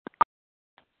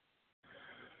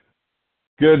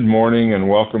Good morning and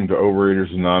welcome to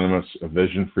Overeaters Anonymous, a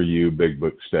Vision for You Big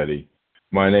Book Study.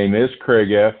 My name is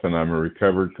Craig F. and I'm a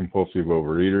recovered compulsive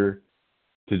overeater.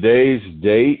 Today's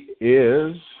date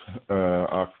is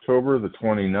October the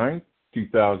 29th,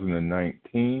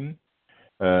 2019.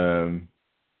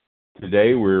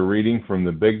 Today we're reading from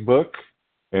the Big Book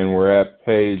and we're at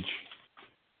page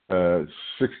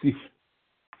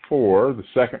 64, the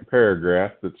second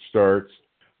paragraph that starts,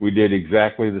 "We did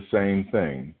exactly the same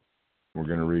thing." We're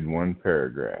going to read one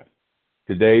paragraph.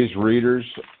 Today's readers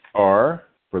are,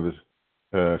 for the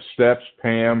steps,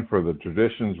 Pam; for the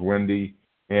traditions, Wendy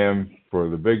M; for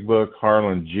the Big Book,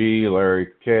 Harlan G., Larry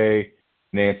K.,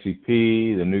 Nancy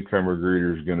P. The newcomer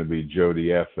greeter is going to be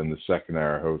Jody F., and the second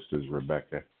hour host is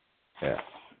Rebecca F.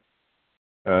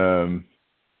 The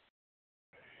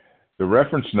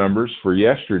reference numbers for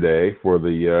yesterday for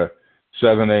the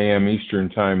 7 a.m. Eastern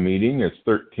Time meeting is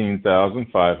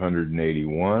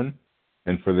 13,581.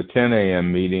 And for the 10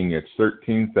 a.m. meeting, it's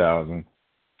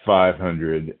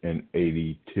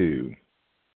 13,582.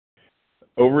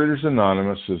 Overeaters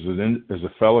Anonymous is a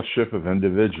fellowship of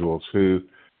individuals who,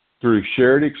 through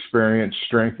shared experience,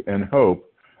 strength, and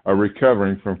hope, are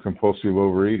recovering from compulsive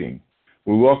overeating.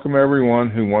 We welcome everyone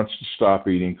who wants to stop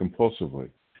eating compulsively.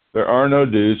 There are no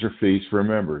dues or fees for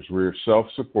members. We are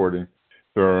self-supporting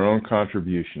through our own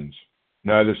contributions,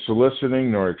 neither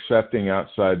soliciting nor accepting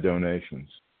outside donations.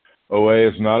 OA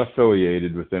is not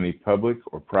affiliated with any public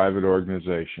or private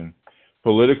organization,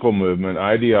 political movement,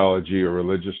 ideology, or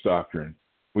religious doctrine.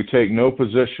 We take no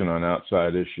position on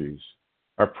outside issues.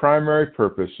 Our primary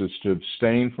purpose is to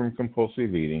abstain from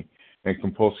compulsive eating and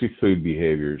compulsive food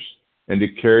behaviors and to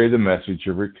carry the message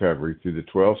of recovery through the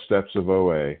 12 steps of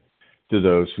OA to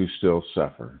those who still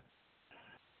suffer.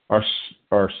 Our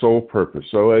sole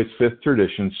purpose. OA's fifth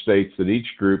tradition states that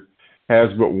each group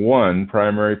has but one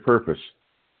primary purpose: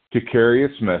 to carry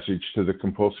its message to the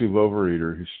compulsive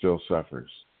overeater who still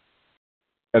suffers.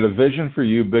 At a Vision for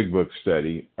You Big Book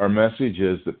study, our message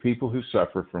is that people who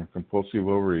suffer from compulsive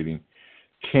overeating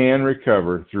can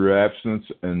recover through abstinence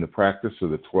and the practice of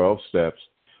the 12 steps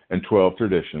and 12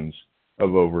 traditions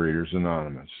of Overeaters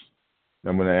Anonymous.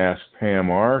 I'm going to ask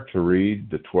Pam R. to read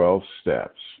the 12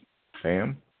 steps.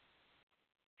 Pam?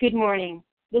 Good morning.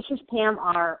 This is Pam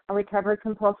R., a recovered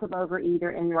compulsive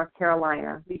overeater in North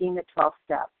Carolina, reading the 12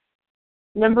 steps.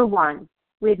 Number 1,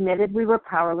 we admitted we were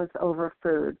powerless over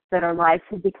food, that our lives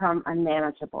had become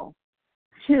unmanageable.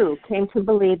 2, came to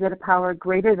believe that a power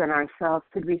greater than ourselves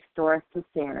could restore us to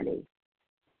sanity.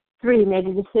 3, made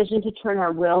a decision to turn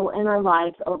our will and our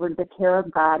lives over to the care of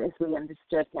God as we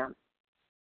understood Him.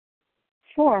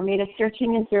 4, made a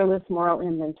searching and fearless moral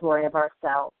inventory of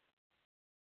ourselves.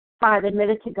 5,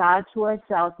 admitted to God, to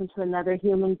ourselves, and to another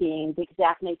human being the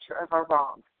exact nature of our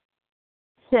wrongs.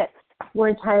 6, we're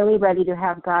entirely ready to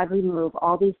have God remove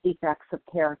all these defects of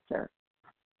character.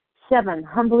 7,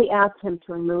 humbly asked Him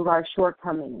to remove our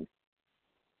shortcomings.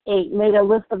 8, made a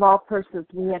list of all persons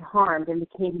we had harmed and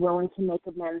became willing to make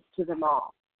amends to them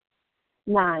all.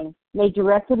 9, made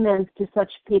direct amends to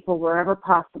such people wherever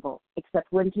possible,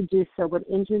 except when to do so would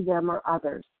injure them or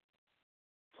others.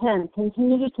 10,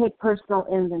 continued to take personal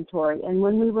inventory, and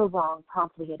when we were wrong,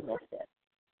 promptly admitted it.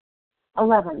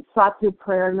 11, sought through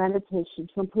prayer and meditation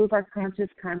to improve our conscious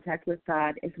contact with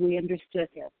God as we understood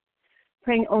Him,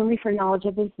 praying only for knowledge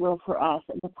of His will for us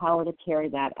and the power to carry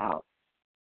that out.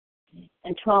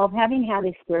 And 12, having had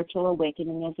a spiritual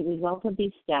awakening as a result of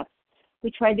these steps,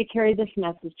 we tried to carry this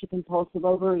message to compulsive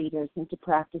overeaters and to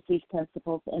practice these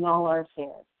principles in all our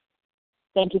affairs.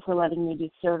 Thank you for letting me do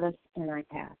service, and I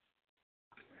pass.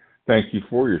 Thank you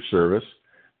for your service.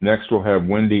 Next, we'll have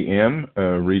Wendy M.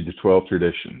 Read the 12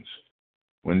 traditions.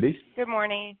 Wendy? Good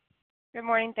morning. Good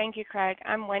morning. Thank you, Craig.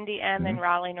 I'm Wendy M. in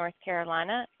Raleigh, North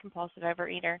Carolina, compulsive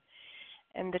overeater,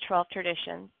 and the 12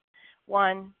 traditions.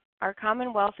 1, our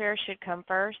common welfare should come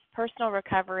first. Personal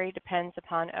recovery depends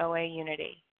upon OA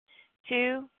unity.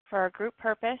 2, for our group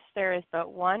purpose, there is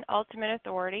but one ultimate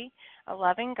authority, a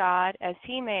loving God, as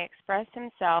He may express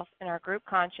Himself in our group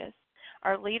conscience.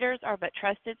 Our leaders are but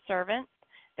trusted servants.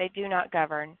 They do not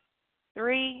govern.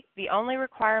 3, the only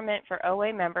requirement for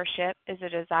OA membership is a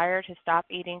desire to stop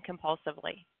eating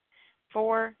compulsively.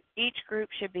 4, each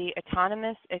group should be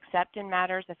autonomous except in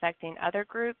matters affecting other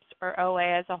groups or OA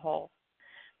as a whole.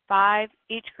 5,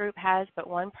 each group has but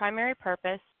one primary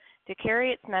purpose, to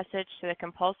carry its message to the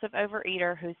compulsive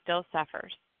overeater who still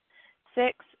suffers.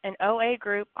 6, an OA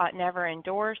group ought never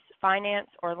endorse, finance,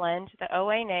 or lend the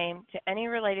OA name to any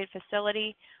related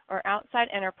facility or outside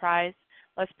enterprise,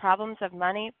 lest problems of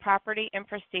money, property, and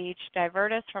prestige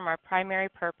divert us from our primary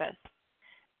purpose.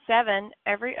 7,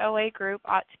 every OA group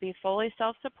ought to be fully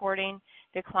self-supporting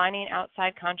declining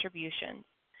outside contributions.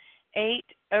 8.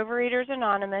 Overeaters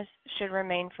Anonymous should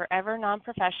remain forever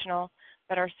non-professional,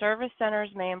 but our service centers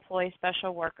may employ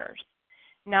special workers.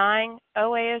 9.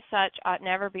 OA as such ought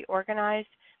never be organized,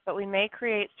 but we may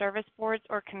create service boards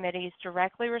or committees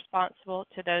directly responsible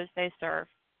to those they serve.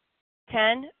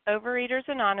 10. Overeaters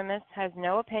Anonymous has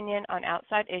no opinion on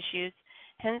outside issues,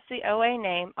 hence the OA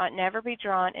name ought never be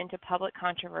drawn into public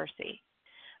controversy.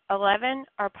 11.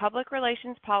 Our public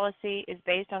relations policy is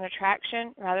based on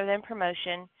attraction rather than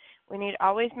promotion. We need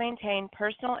always maintain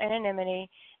personal anonymity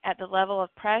at the level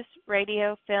of press,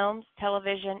 radio, films,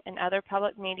 television, and other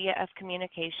public media of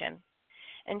communication.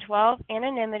 And 12.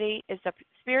 Anonymity is the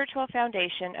spiritual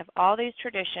foundation of all these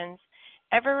traditions,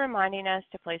 ever reminding us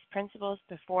to place principles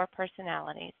before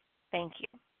personalities. Thank you.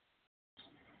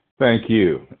 Thank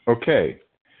you. Okay.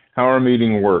 How our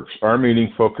meeting works. Our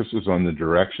meeting focuses on the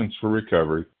directions for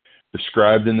recovery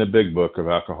described in the Big Book of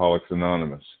Alcoholics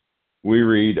Anonymous. We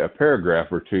read a paragraph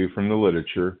or two from the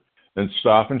literature, then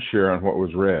stop and share on what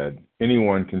was read.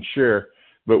 Anyone can share,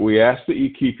 but we ask that you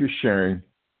keep your sharing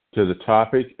to the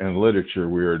topic and literature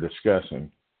we are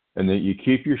discussing, and that you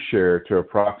keep your share to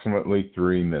approximately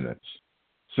 3 minutes.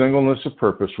 Singleness of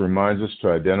purpose reminds us to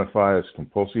identify as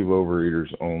compulsive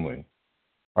overeaters only.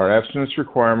 Our abstinence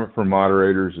requirement for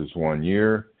moderators is 1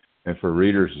 year, and for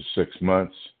readers is 6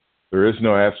 months. There is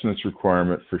no abstinence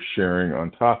requirement for sharing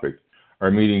on topic. Our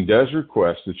meeting does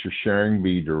request that your sharing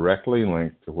be directly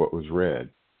linked to what was read.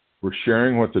 We're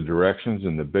sharing what the directions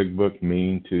in the Big Book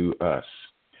mean to us.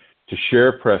 To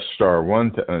share, press star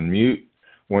 1 to unmute.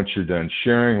 Once you're done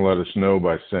sharing, let us know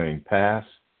by saying pass,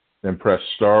 then press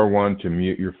star 1 to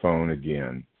mute your phone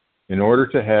again. In order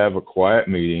to have a quiet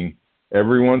meeting,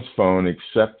 everyone's phone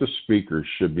except the speaker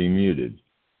should be muted.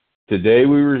 Today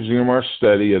we resume our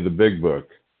study of the Big Book.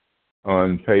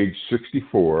 On page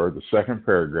 64, the second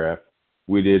paragraph,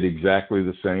 we did exactly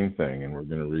the same thing, and we're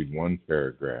going to read one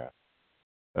paragraph.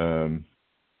 I'm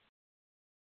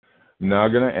now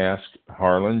going to ask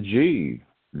Harlan G.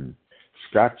 from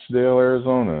Scottsdale,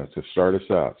 Arizona, to start us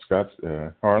out.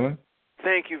 Harlan?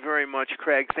 Thank you very much,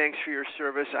 Craig. Thanks for your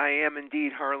service. I am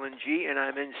indeed Harlan G., and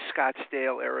I'm in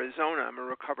Scottsdale, Arizona. I'm a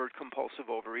recovered compulsive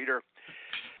overeater.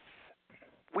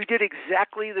 We did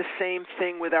exactly the same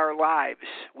thing with our lives.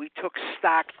 We took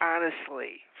stock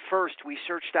honestly. First, we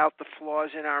searched out the flaws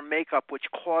in our makeup which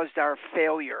caused our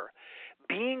failure.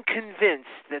 Being convinced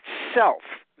that self,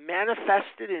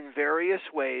 manifested in various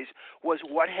ways, was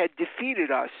what had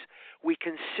defeated us, we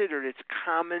considered its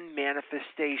common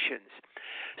manifestations.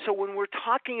 So when we're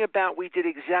talking about we did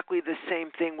exactly the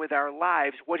same thing with our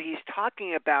lives, what he's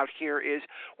talking about here is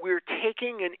we're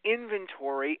taking an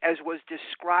inventory, as was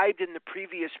described in the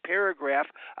previous paragraph,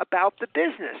 about the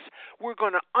business. We're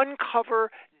going to uncover,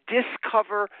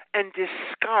 discover, and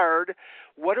discard.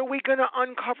 What are we going to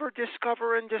uncover,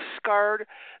 discover, and discard?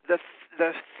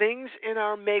 The things in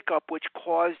our makeup which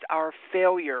caused our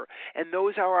failure, and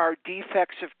those are our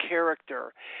defects of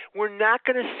character. We're not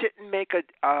going to sit and make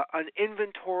an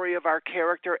inventory of our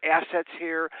character assets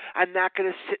here. I'm not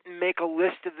going to sit and make a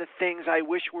list of the things I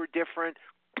wish were different.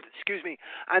 Excuse me.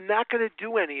 I'm not going to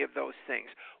do any of those things.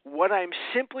 What I'm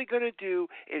simply going to do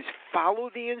is follow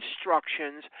the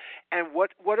instructions, and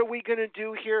what are we going to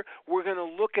do here? We're going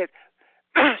to look at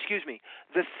excuse me,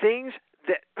 the things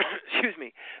that,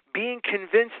 being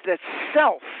convinced that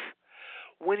self,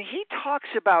 when he talks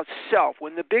about self,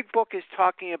 when the Big Book is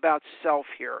talking about self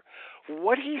here,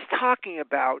 what he's talking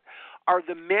about are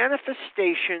the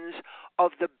manifestations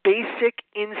of the basic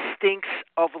instincts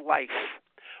of life.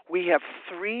 We have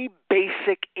 3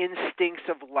 basic instincts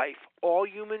of life. All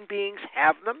human beings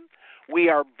have them. We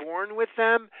are born with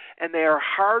them, and they are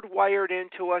hardwired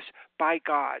into us by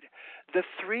God. The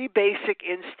 3 basic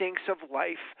instincts of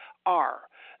life are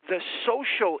the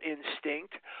social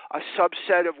instinct, a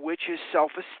subset of which is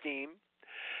self-esteem,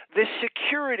 the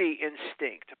security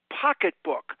instinct,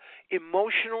 pocketbook,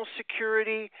 emotional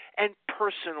security, and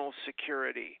personal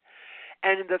security.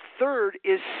 And the third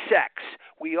is sex.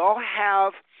 We all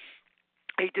have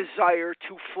a desire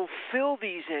to fulfill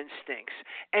these instincts,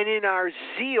 and in our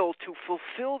zeal to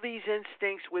fulfill these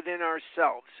instincts within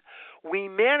ourselves, we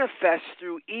manifest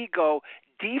through ego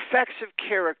defects of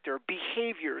character,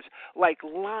 behaviors like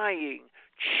lying,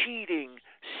 cheating,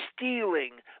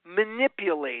 stealing,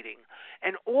 manipulating.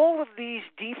 And all of these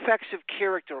defects of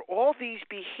character, all these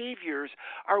behaviors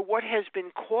are what has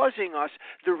been causing us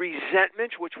the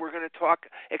resentment, which we're going to talk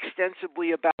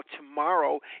extensively about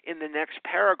tomorrow in the next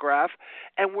paragraph.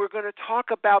 And we're going to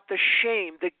talk about the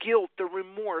shame, the guilt, the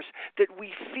remorse that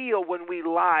we feel when we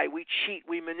lie, we cheat,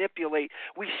 we manipulate,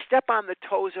 we step on the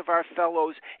toes of our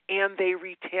fellows, and they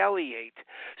retaliate.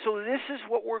 So this is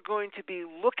what we're going to be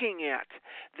looking at.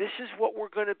 This is what we're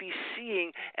going to be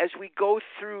seeing as we go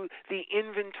through the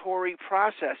inventory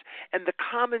process. And the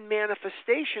common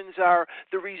manifestations are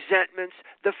the resentments,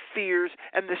 the fears,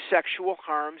 and the sexual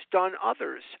harms done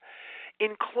others.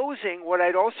 In closing, what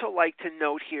I'd also like to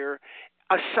note here,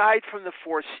 aside from the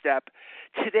fourth step,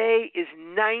 today is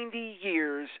 90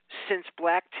 years since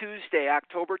Black Tuesday,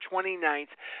 October 29th,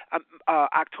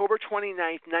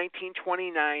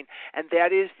 1929, and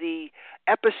that is the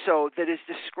episode that is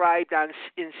described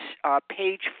in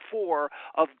page 4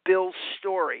 of Bill's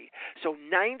story. So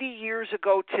 90 years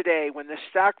ago today, when the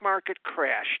stock market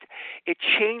crashed, it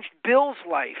changed Bill's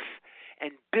life,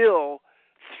 and Bill,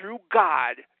 through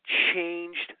God,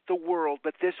 changed the world.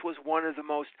 But this was one of the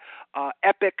most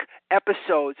epic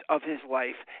episodes of his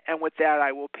life. And with that,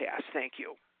 I will pass. Thank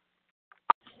you.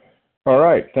 All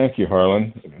right. Thank you,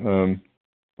 Harlan.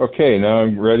 Okay, now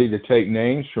I'm ready to take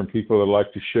names from people that would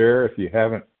like to share. If you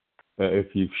haven't,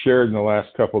 if you've shared in the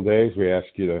last couple of days, we ask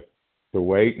you to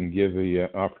wait and give the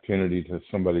opportunity to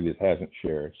somebody that hasn't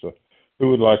shared. So who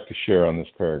would like to share on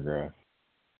this paragraph?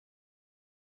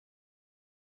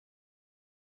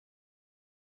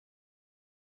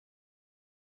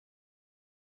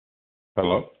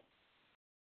 Hello?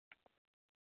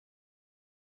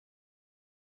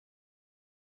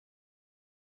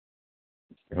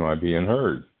 Am I being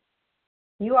heard?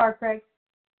 You are, Craig.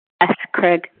 Yes,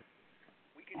 Craig.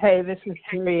 Hey, this is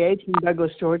Terry H. from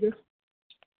Douglas, Georgia.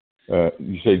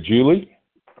 You say Julie?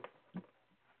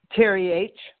 Terry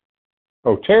H.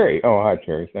 Oh, Terry. Oh, hi,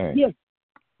 Terry. Thanks. Yes.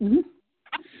 Mm-hmm.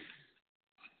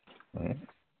 All right.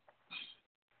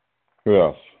 Who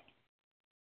else?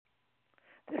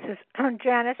 This is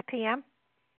Janice PM.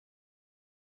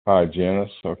 Hi, Janice.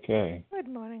 Okay. Good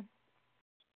morning.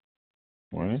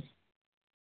 Morning.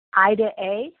 Ida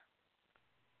A.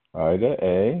 Ida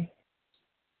A.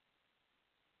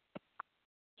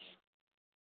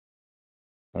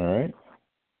 All right.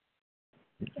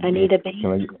 Anita B.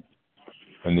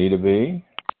 Anita B.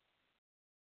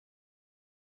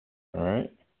 All right.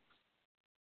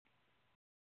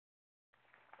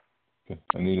 Okay.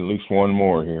 I need at least one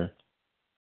more here.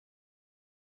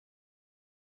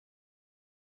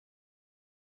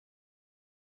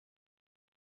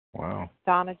 Wow.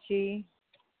 Donna G.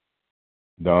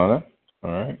 Donna.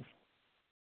 All right.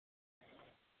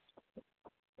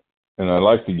 And I'd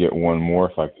like to get one more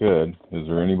if I could. Is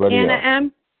there anybody Anna else?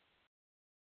 M.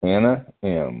 Anna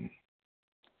M.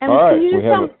 And all right. can you We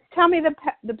have tell me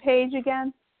the page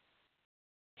again?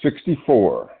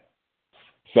 64.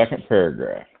 Second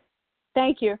paragraph.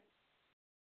 Thank you.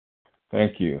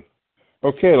 Thank you.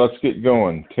 Okay, let's get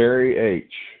going. Terry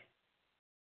H.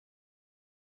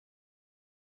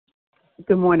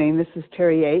 Good morning. This is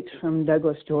Terry H. from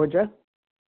Douglas, Georgia.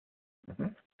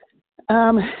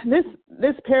 Mm-hmm.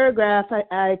 This paragraph,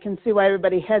 I can see why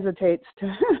everybody hesitates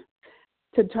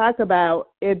to talk about.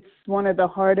 It's one of the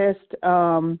hardest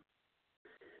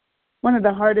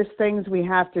things we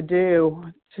have to do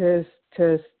to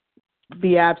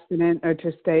be abstinent or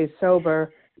to stay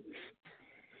sober.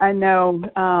 I know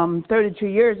 32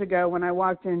 years ago when I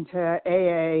walked into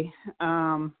AA,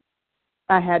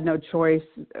 I had no choice.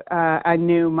 I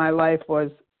knew my life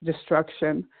was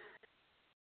destruction.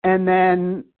 And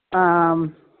then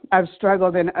I've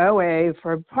struggled in OA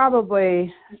for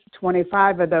probably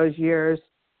 25 of those years.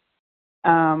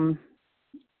 I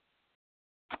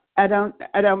don't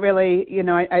really,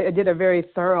 I did a very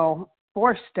thorough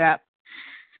 4-step,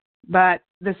 but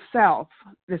the self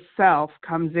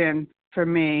comes in for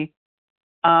me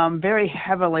very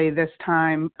heavily this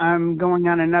time. I'm going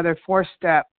on another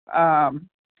 4-step,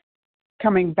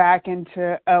 coming back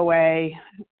into OA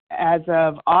as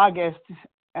of August,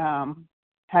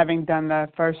 having done the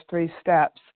first 3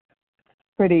 steps,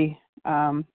 pretty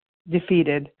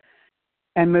defeated,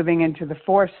 and moving into the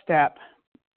 4th step.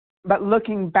 But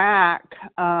looking back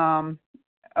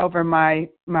over my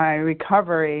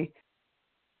recovery,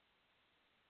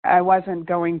 I wasn't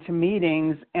going to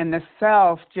meetings, and the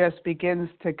self just begins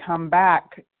to come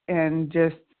back, and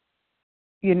just,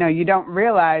 you don't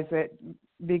realize it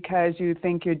because you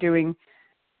think you're doing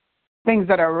things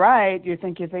that are right. You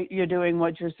think you're doing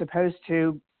what you're supposed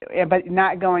to, but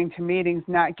not going to meetings,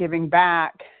 not giving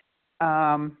back,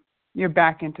 you're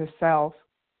back into self.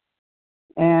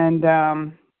 And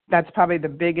that's probably the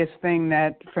biggest thing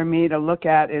that for me to look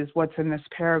at is what's in this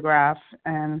paragraph.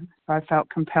 And I felt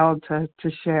compelled to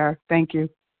share. Thank you.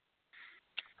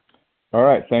 All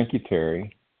right. Thank you,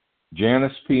 Terry.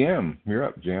 Janice PM. You're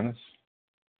up, Janice.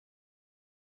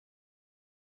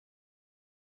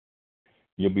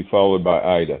 You'll be followed by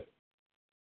Ida.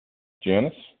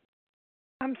 Janice?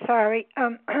 I'm sorry.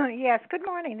 Yes, good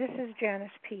morning. This is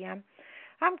Janice PM.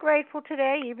 I'm grateful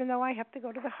today, even though I have to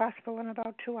go to the hospital in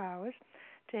about 2 hours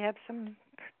to have some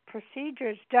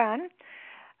procedures done.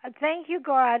 Thank you,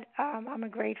 God. I'm a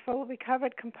grateful,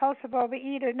 recovered, compulsive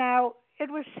overeater. Now,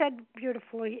 it was said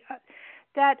beautifully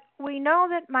that we know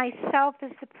that myself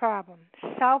is the problem,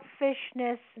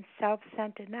 selfishness and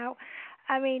self-centered. Now,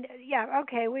 I mean, yeah,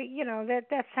 okay,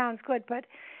 that sounds good, but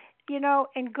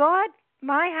and God,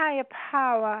 my higher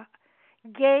power,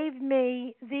 gave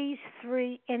me these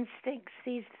 3 instincts,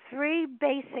 these 3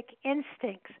 basic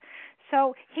instincts.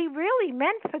 So he really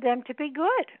meant for them to be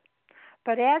good.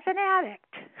 But as an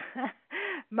addict,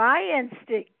 my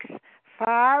instincts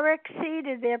far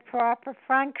exceeded their proper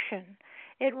function.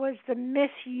 It was the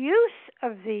misuse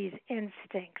of these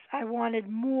instincts. I wanted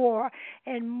more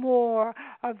and more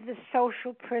of the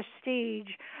social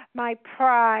prestige, my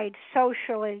pride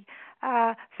socially,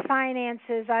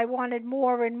 finances. I wanted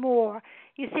more and more.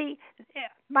 You see,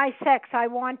 my sex, I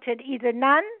wanted either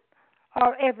none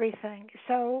or everything.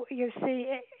 So you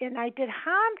see, and I did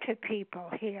harm to people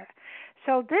here.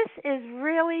 So this is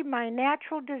really my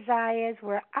natural desires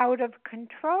were out of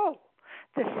control,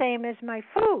 the same as my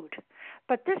food.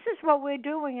 But this is what we're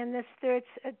doing in this third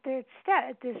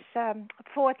step, this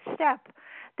 4th step,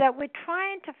 that we're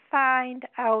trying to find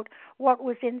out what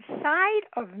was inside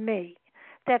of me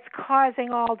that's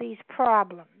causing all these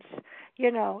problems.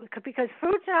 Because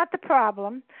food's not the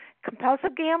problem,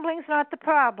 compulsive gambling's not the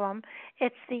problem.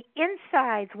 It's the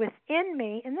insides within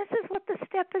me, and this is what the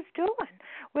step is doing.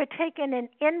 We're taking an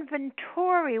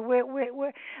inventory.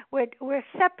 We're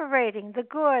separating the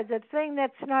good, the thing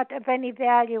that's not of any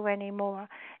value anymore,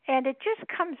 and it just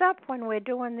comes up when we're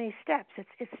doing these steps.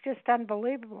 It's just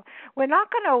unbelievable. We're not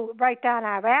going to write down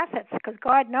our assets because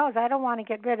God knows I don't want to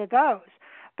get rid of those.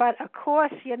 But, of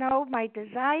course, my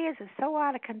desires are so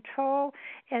out of control,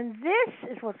 and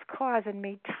this is what's causing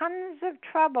me tons of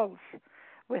troubles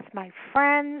with my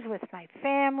friends, with my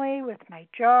family, with my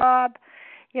job,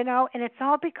 and it's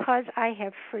all because I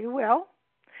have free will,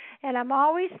 and I'm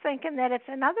always thinking that it's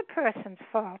another person's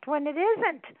fault when it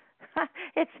isn't.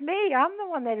 It's me. I'm the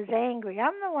one that is angry.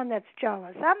 I'm the one that's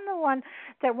jealous. I'm the one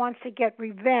that wants to get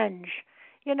revenge.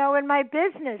 In my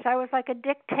business, I was like a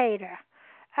dictator.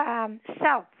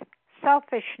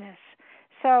 Selfishness.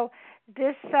 So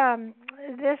this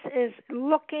is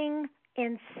looking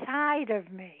inside of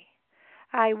me.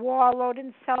 I wallowed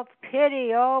in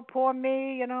self-pity. Oh, poor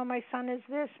me. My son is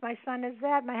this. My son is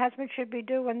that. My husband should be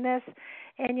doing this.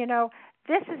 And,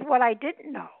 this is what I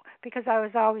didn't know because I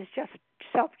was always just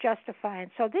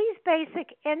self-justifying. So these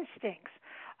basic instincts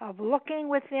of looking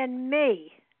within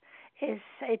me,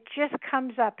 it just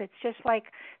comes up. It's just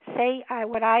like,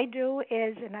 what I do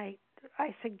is, and I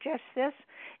suggest this,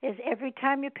 is every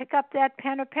time you pick up that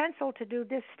pen or pencil to do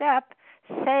this step,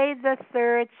 say the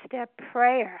 3rd step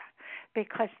prayer,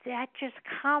 because that just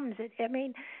comes.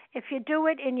 If you do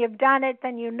it and you've done it,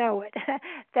 then you know it,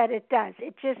 that it does.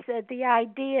 It just, the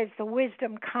ideas, the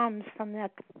wisdom comes from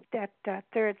that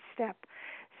 3rd step.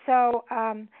 So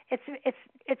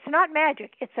it's not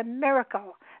magic. It's a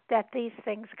miracle that these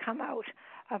things come out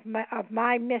of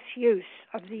my misuse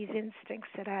of these instincts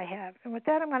that I have. And with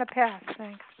that, I'm going to pass.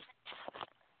 Thanks.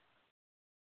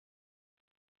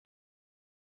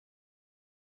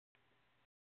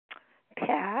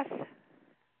 Pass.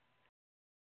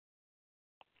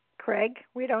 Craig,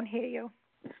 we don't hear you.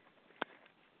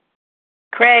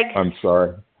 Craig. I'm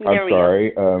sorry.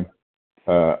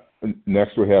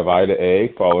 Next we have Ida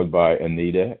A, followed by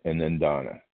Anita, and then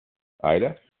Donna.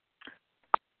 Ida?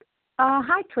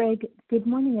 Hi, Craig. Good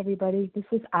morning, everybody. This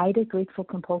is Ida, grateful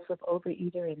compulsive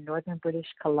overeater in northern British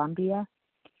Columbia,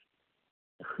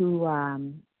 who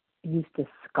used to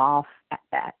scoff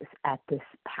at this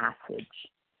passage.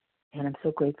 And I'm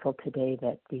so grateful today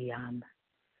that the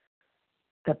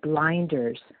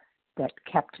blinders that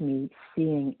kept me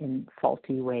seeing in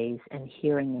faulty ways and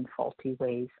hearing in faulty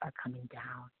ways are coming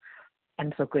down.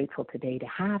 I'm so grateful today to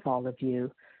have all of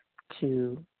you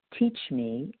to teach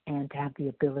me and to have the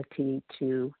ability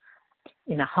to,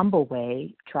 in a humble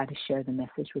way, try to share the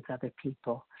message with other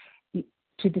people.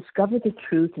 To discover the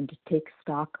truth and to take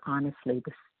stock honestly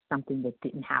was something that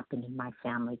didn't happen in my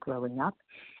family growing up,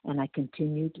 and I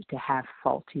continued to have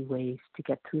faulty ways to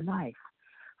get through life.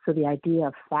 So the idea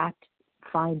of fat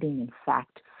finding, in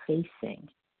fact, facing.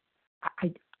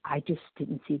 I just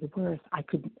didn't see the worth.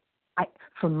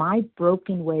 From my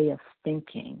broken way of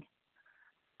thinking,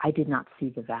 I did not see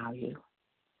the value.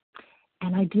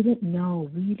 And I didn't know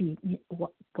really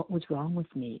what was wrong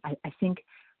with me. I think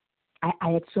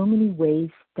I had so many ways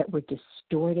that were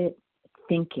distorted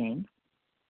thinking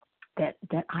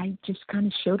that I just kind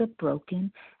of showed up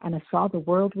broken, and I saw the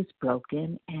world was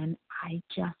broken, and I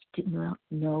just did not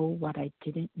know what I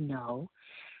didn't know.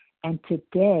 And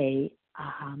today,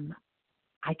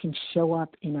 I can show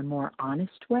up in a more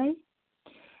honest way,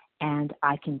 and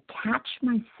I can catch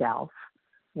myself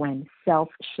when self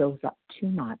shows up too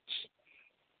much,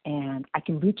 and I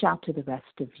can reach out to the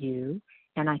rest of you,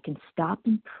 and I can stop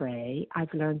and pray.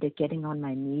 I've learned that getting on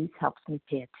my knees helps me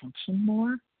pay attention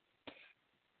more.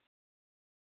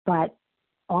 But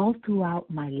all throughout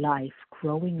my life,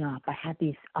 growing up, I had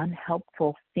these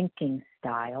unhelpful thinking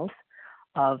styles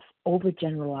of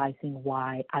overgeneralizing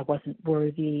why I wasn't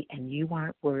worthy and you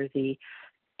aren't worthy,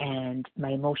 and my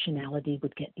emotionality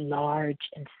would get large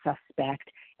and suspect,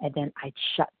 and then I'd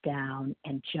shut down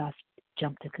and just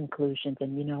jump to conclusions,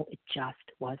 and it just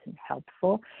wasn't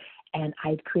helpful. And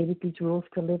I'd created these rules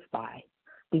to live by,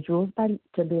 to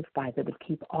live by that would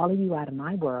keep all of you out of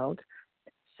my world,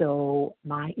 so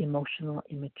my emotional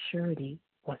immaturity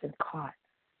wasn't caught.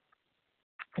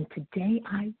 And today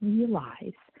I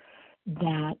realize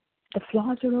that the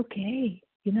flaws are okay.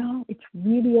 It's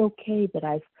really okay that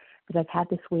I've had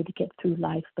this way to get through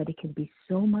life, but it can be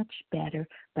so much better.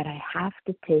 But I have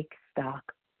to take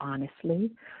stock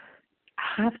honestly.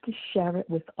 I have to share it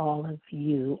with all of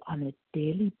you on a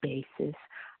daily basis.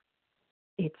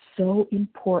 It's so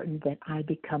important that I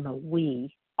become a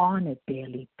we on a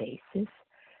daily basis,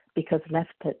 because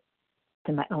left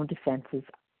to my own defenses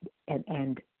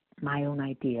and my own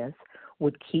ideas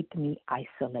would keep me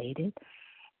isolated.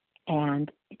 And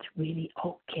it's really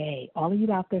okay. All of you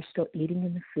out there still eating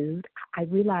in the food, I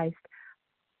realized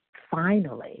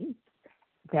finally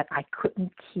that I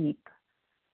couldn't keep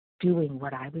doing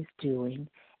what I was doing,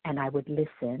 and I would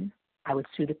listen, I would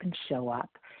suit up and show up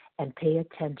and pay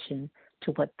attention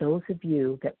to what those of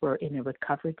you that were in a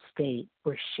recovered state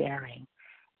were sharing.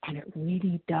 And it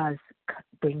really does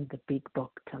bring the big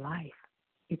book to life.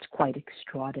 It's quite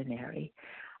extraordinary.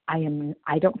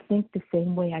 I don't think the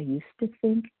same way I used to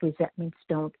think. Resentments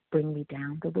don't bring me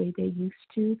down the way they used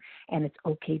to. And it's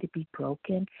okay to be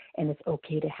broken. And it's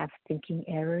okay to have thinking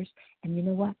errors. And you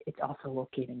know what? It's also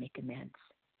okay to make amends.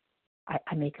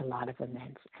 I make a lot of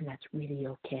amends. And that's really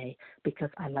okay, because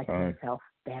I like myself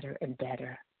better and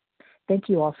better. Thank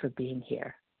you all for being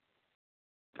here.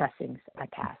 Blessings. I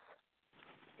pass.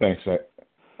 Thanks,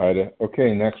 Ida.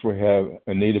 Okay, next we have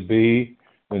Anita B.,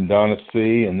 then Donna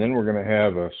C., and then we're going to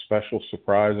have a special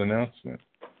surprise announcement.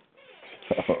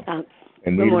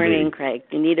 Good morning, Craig.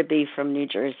 Anita B. from New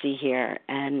Jersey here,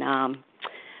 and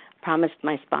promised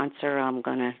my sponsor I'm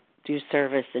going to do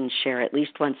service and share at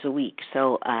least once a week.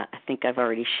 So I think I've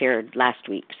already shared last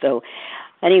week. So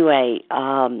anyway,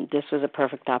 this was a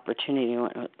perfect opportunity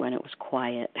when it was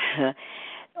quiet.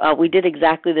 We did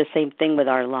exactly the same thing with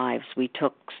our lives. We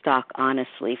took stock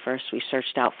honestly. First, we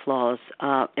searched out flaws.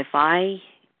 If I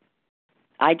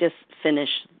just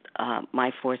finished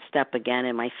my fourth step again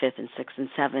in my fifth and sixth and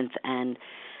seventh, and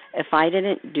if I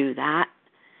didn't do that,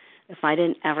 if I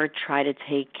didn't ever try to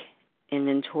take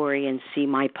inventory and see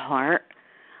my part,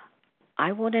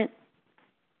 I wouldn't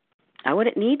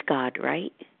need God,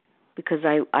 right? Because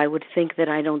I would think that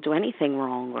I don't do anything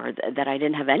wrong, or that I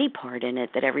didn't have any part in it,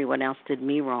 that everyone else did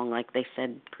me wrong, like they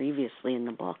said previously in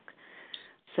the book.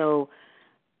 So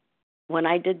when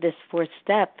I did this fourth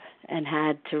step and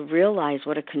had to realize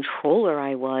what a controller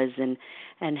I was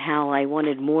and how I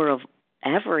wanted more of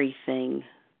everything,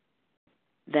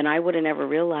 then I would have never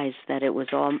realized that it was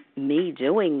all me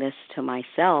doing this to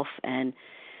myself, and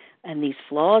these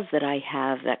flaws that I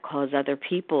have that cause other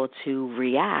people to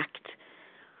react,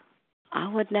 I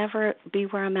would never be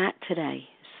where I'm at today.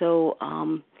 So,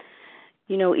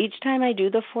 each time I do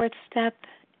the fourth step,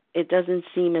 it doesn't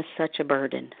seem as such a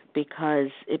burden,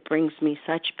 because it brings me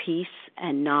such peace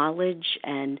and knowledge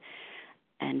and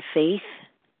faith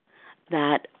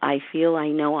that I feel I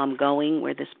know I'm going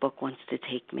where this book wants to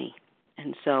take me.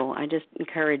 And so I just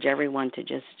encourage everyone to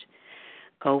just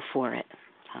go for it.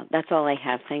 That's all I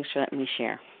have. Thanks for letting me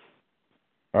share.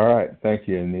 All right. Thank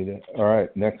you, Anita. All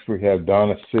right. Next we have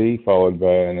Donna C., followed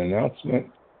by an announcement,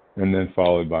 and then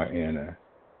followed by Anna.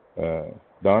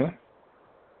 Donna?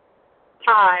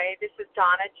 Hi, this is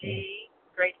Donna G.,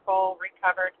 grateful,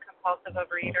 recovered, compulsive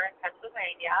overeater in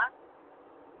Pennsylvania.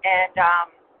 And,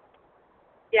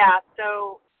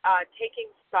 so taking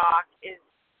stock is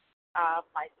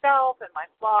myself and my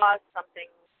flaws, something,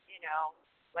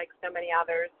 like so many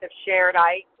others have shared,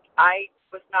 I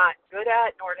was not good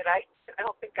at, nor did I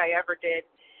don't think I ever did,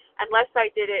 unless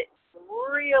I did it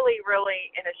really,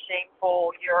 really in a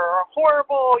shameful, you're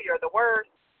horrible, you're the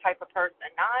worst type of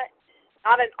person,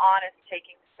 not an honest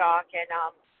taking stock. And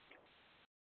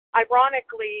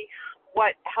ironically,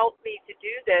 what helped me to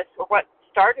do this, or what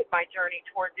started my journey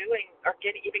toward doing, or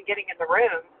getting in the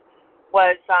room,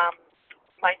 was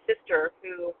my sister,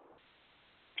 who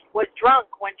was drunk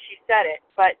when she said it,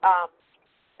 but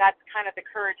that's kind of the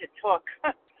courage it took,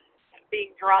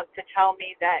 being drunk, to tell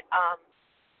me that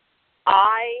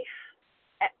I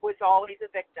was always a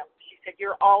victim. She said,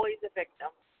 "You're always a victim.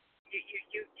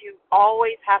 You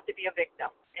always have to be a victim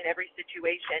in every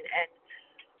situation."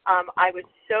 And I was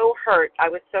so hurt. I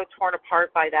was so torn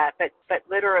apart by that. But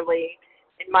literally,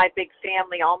 in my big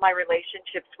family, all my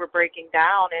relationships were breaking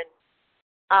down.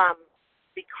 And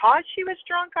because she was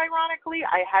drunk, ironically,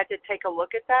 I had to take a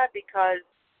look at that, because,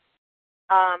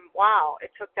 wow,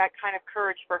 it took that kind of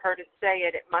courage for her to say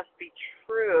it. It must be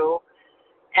true.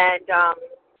 And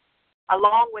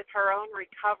along with her own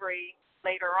recovery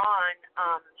later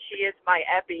on, she is my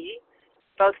Ebby,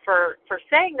 both for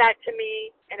saying that to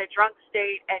me in a drunk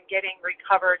state and getting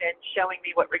recovered and showing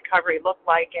me what recovery looked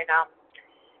like. And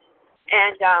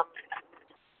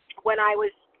when I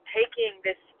was taking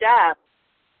this step,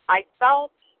 I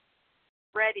felt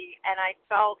ready, and I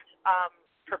felt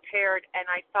prepared, and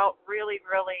I felt really,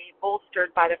 really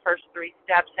bolstered by the first 3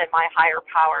 steps and my higher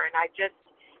power. And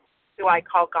who I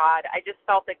call God, I just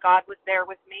felt that God was there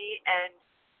with me, and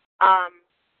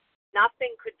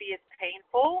nothing could be as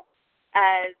painful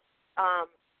as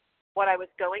what I was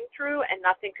going through, and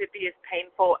nothing could be as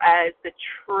painful as the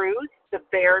truth, the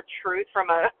bare truth from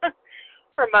a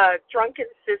from a drunken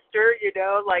sister.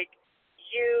 Like,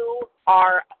 you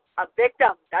are a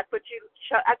victim. That's what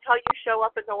that's how you show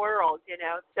up in the world.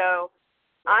 So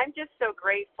I'm just so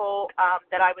grateful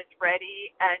that I was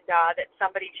ready, and that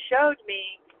somebody showed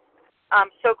me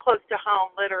so close to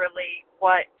home, literally,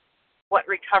 what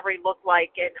recovery looked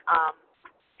like. And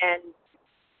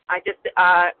I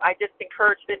just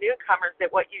encourage the newcomers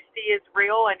that what you see is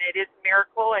real, and it is a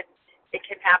miracle, and it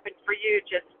can happen for you.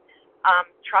 Just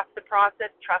trust the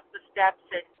process, trust the steps,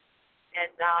 and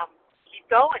keep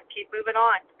going, keep moving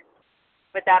on.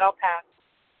 With that, I'll pass.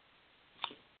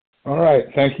 All right.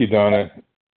 Thank you, Donna.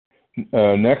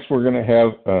 Next, we're going to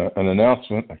have an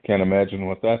announcement. I can't imagine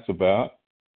what that's about.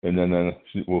 And then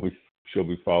she'll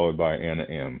be followed by Anna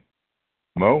M.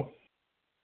 Mo?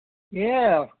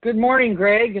 Yeah. Good morning,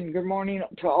 Greg, and good morning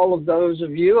to all of those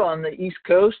of you on the East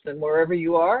Coast and wherever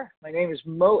you are. My name is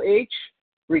Mo H.,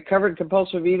 recovered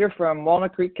compulsive eater from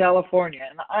Walnut Creek, California.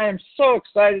 And I am so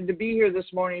excited to be here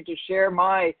this morning to share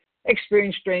my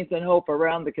experience, strength, and hope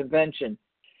around the convention.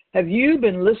 Have you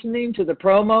been listening to the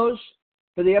promos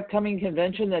for the upcoming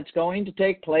convention that's going to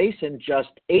take place in just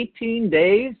 18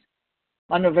 days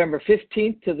on November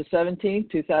 15th to the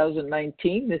 17th,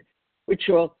 2019, which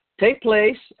will take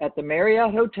place at the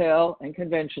Marriott Hotel and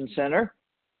Convention Center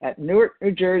at Newark,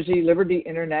 New Jersey, Liberty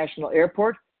International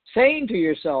Airport? Saying to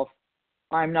yourself,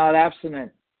 I'm not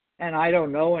abstinent and I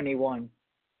don't know anyone,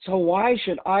 so why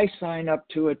should I sign up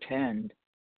to attend?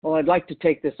 Well, I'd like to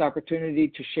take this opportunity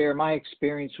to share my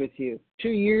experience with you. 2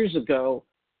 years ago,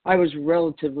 I was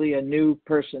relatively a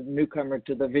newcomer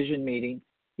to the Vision meeting,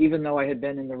 even though I had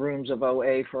been in the rooms of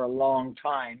OA for a long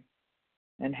time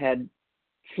and had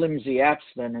flimsy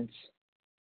abstinence.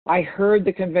 I heard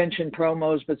the convention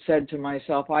promos, but said to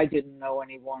myself, I didn't know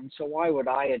anyone, so why would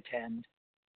I attend?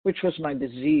 Which was my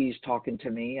disease talking to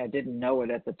me. I didn't know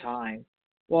it at the time.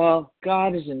 Well,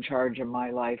 God is in charge of my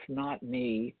life, not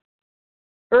me.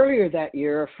 Earlier that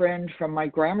year, a friend from my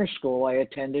grammar school I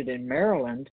attended in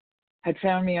Maryland had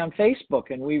found me on Facebook,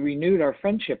 and we renewed our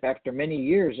friendship after many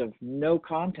years of no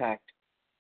contact.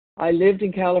 I lived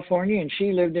in California, and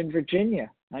she lived in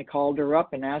Virginia. I called her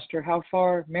up and asked her how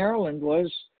far Maryland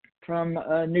was from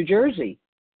New Jersey.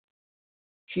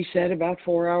 She said about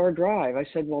 4-hour drive. I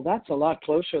said, well, that's a lot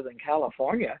closer than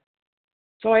California.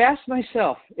 So I asked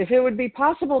myself if it would be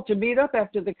possible to meet up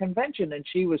after the convention, and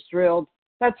she was thrilled.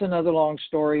 That's another long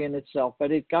story in itself,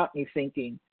 but it got me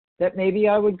thinking that maybe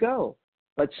I would go,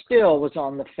 but still was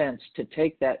on the fence to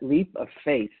take that leap of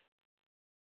faith.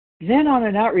 Then on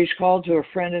an outreach call to a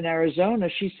friend in Arizona,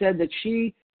 she said that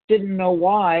she didn't know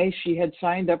why she had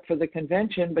signed up for the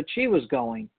convention, but she was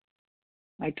going.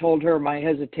 I told her my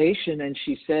hesitation, and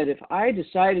she said if I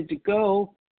decided to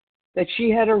go, that she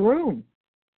had a room,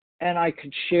 and I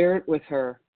could share it with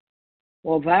her.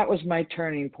 Well, that was my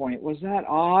turning point. Was that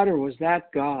odd, or was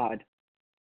that God?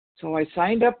 So I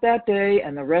signed up that day,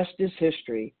 and the rest is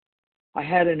history. I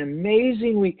had an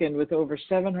amazing weekend with over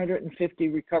 750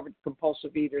 recovered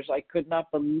compulsive eaters. I could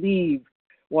not believe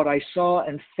what I saw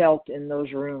and felt in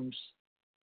those rooms.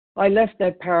 I left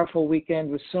that powerful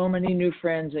weekend with so many new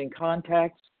friends and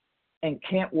contacts and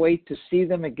can't wait to see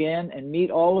them again and meet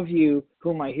all of you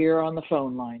whom I hear on the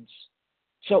phone lines.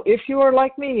 So if you are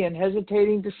like me and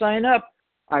hesitating to sign up,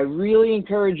 I really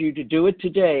encourage you to do it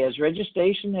today, as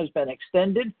registration has been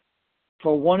extended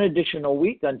for one additional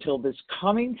week until this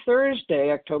coming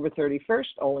Thursday, October 31st,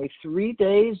 only 3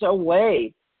 days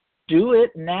away. Do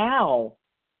it now.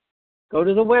 Go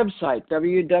to the website,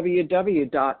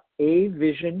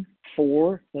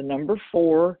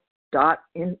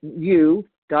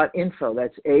 avision4.u.info.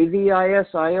 That's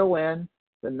AVISION,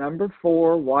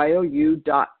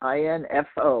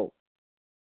 4YOU.info.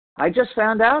 I just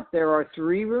found out there are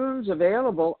 3 rooms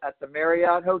available at the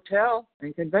Marriott Hotel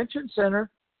and Convention Center.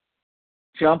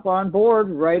 Jump on board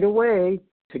right away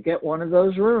to get one of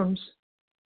those rooms.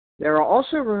 There are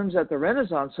also rooms at the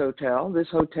Renaissance Hotel. This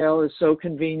hotel is so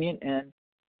convenient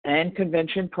and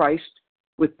convention priced,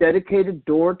 with dedicated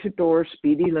door-to-door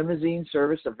speedy limousine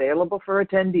service available for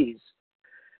attendees.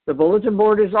 The bulletin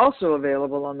board is also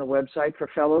available on the website for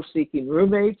fellows seeking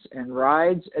roommates and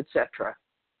rides, etc.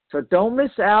 So don't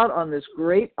miss out on this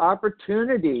great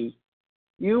opportunity.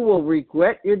 You will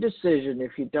regret your decision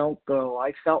if you don't go.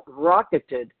 I felt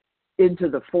rocketed into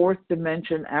the 4th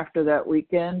dimension after that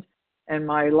weekend, and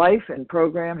my life and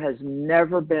program has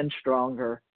never been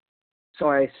stronger. So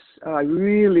I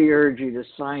really urge you to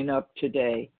sign up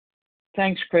today.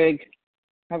 Thanks, Craig.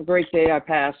 Have a great day. I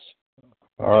pass.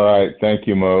 All right. Thank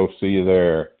you, Mo. See you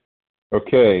there.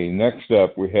 Okay. Next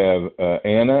up, we have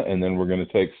Anna, and then we're going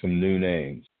to take some new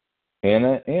names.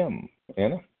 Anna M.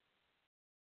 Anna?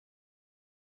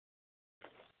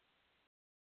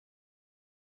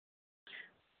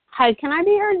 Hi, can I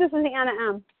be heard? This is Anna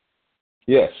M.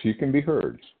 Yes, you can be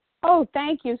heard. Oh,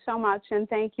 thank you so much, and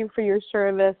thank you for your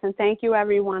service, and thank you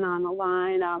everyone on the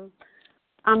line. I'm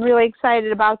really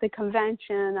excited about the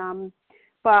convention,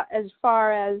 but as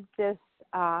far as this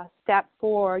step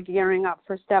 4, gearing up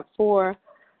for step 4,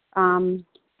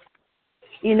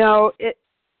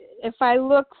 if I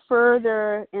look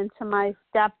further into my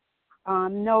step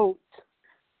notes,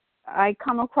 I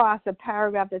come across a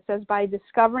paragraph that says, by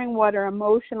discovering what our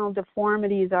emotional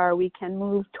deformities are, we can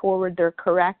move toward their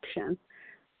correction.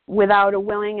 Without a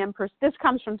willing and this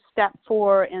comes from step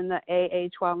 4 in the AA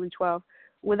 12 and 12.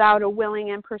 Without a willing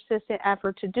and persistent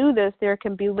effort to do this, there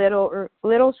can be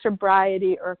little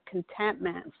sobriety or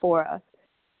contentment for us.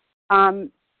 For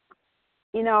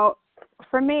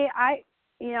me,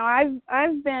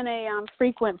 I've been a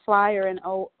frequent flyer in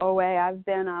OA. I've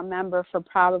been a member for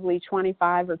probably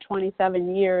 25 or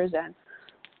 27 years, and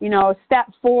step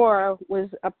 4 was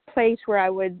a place where I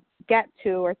would get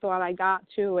to, or thought I got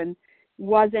to, and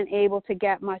wasn't able to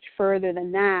get much further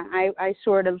than that. I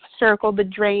sort of circled the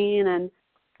drain and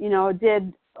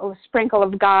did a sprinkle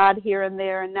of God here and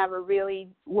there, and never really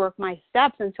worked my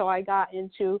steps until I got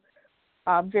into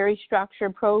a very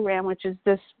structured program, which is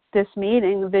this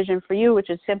meeting, the Vision for You, which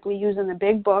is simply using the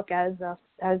big book as the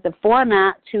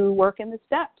format to work in the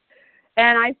steps.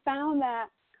 And I found that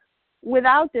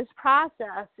without this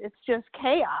process, it's just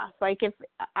chaos. Like if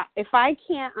I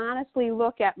can't honestly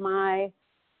look at my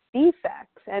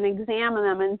defects and examine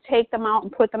them and take them out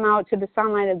and put them out to the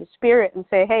sunlight of the spirit and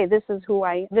say, hey, this is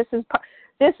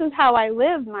how I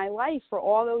lived my life for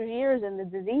all those years in the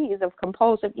disease of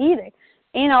compulsive eating.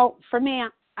 For me,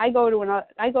 I go to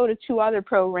 2 other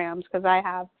programs because I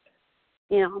have,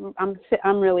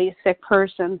 I'm really a sick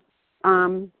person,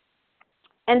 and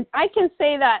I can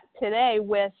say that today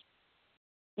with,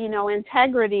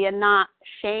 integrity and not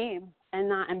shame and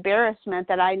not embarrassment,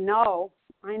 that I know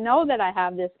that I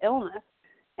have this illness,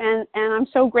 and I'm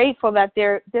so grateful that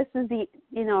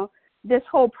this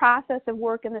whole process of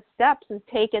working the steps is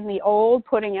taking the old,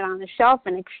 putting it on the shelf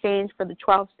in exchange for the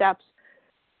 12 steps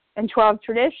and 12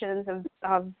 traditions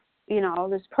of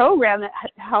this program that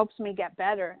helps me get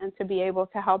better and to be able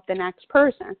to help the next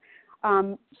person.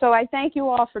 So I thank you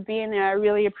all for being there. I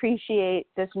really appreciate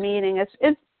this meeting.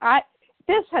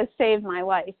 This has saved my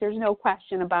life. There's no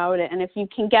question about it. And if you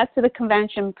can get to the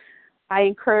convention, I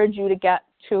encourage you to get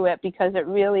to it, because it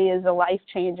really is a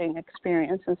life-changing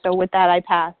experience. And so with that, I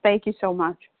pass. Thank you so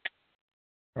much.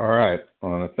 All right,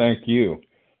 Anna, thank you.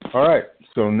 All right,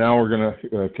 so now we're going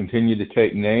to continue to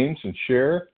take names and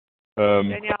share.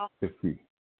 Danielle.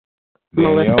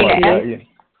 Danielle.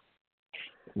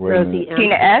 Rosie M.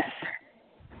 Tina S.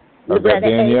 I've got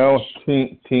Danielle,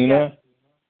 Tina.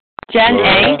 Jen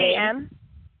Laura, A. M.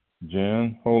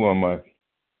 Jen, hold on,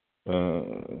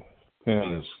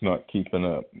 Pen is not keeping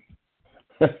up.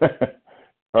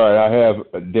 All right, I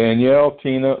have Danielle,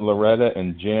 Tina, Loretta,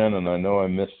 and Jen, and I know I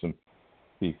missed some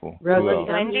people.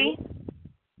 Wendy?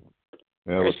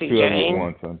 Yeah, it was Chrissy two of them Jane. at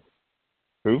one time.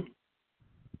 Who?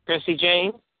 Chrissy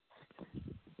Jane.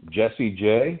 Jesse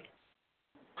J?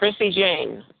 Chrissy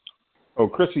Jane. Oh,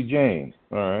 Chrissy Jane.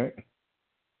 All right.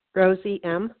 Rosie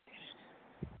M.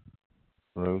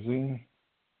 Rosie.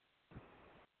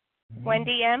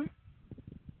 Wendy M.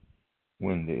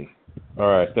 Wendy. All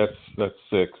right, that's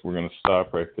 6. We're going to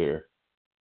stop right there.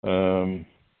 All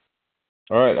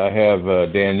right, I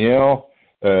have Danielle,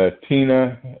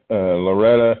 Tina,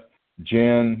 Loretta,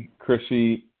 Jen,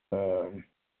 Chrissy. I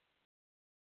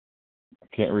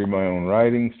can't read my own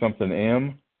writing. Something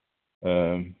M,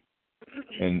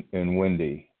 and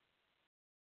Wendy.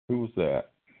 Who was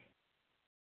that?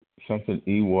 Something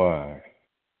EY.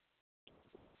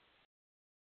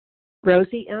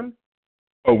 Rosie M.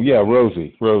 Oh yeah,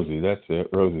 Rosie. That's it.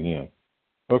 Rosie M.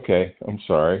 Okay, I'm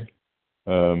sorry.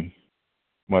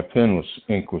 My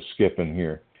ink was skipping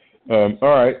here. All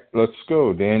right, let's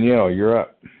go. Danielle, you're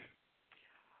up.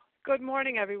 Good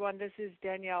morning, everyone. This is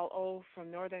Danielle O. from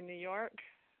Northern New York.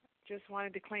 Just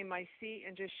wanted to claim my seat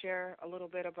and just share a little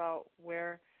bit about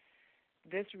where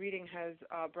this reading has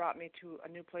brought me to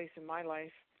a new place in my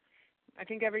life. I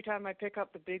think every time I pick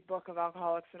up the big book of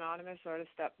Alcoholics Anonymous or the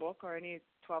step book or any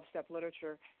 12-step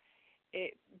literature,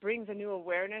 it brings a new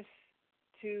awareness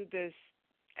to this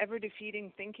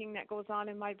ever-defeating thinking that goes on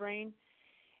in my brain.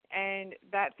 And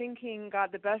that thinking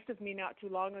got the best of me not too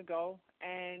long ago,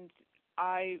 and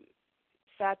I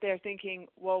sat there thinking,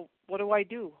 well, what do I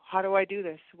do? How do I do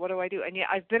this? What do I do? And yet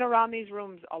I've been around these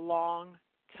rooms a long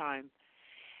time.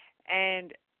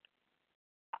 And,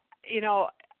 you know,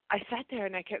 I sat there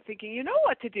and I kept thinking, you know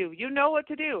what to do.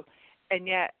 And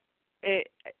yet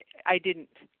I didn't.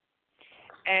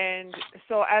 And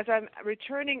so as I'm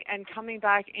returning and coming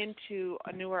back into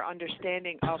a newer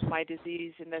understanding of my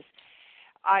disease and this,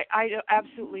 I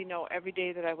absolutely know every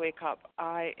day that I wake up,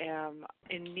 I am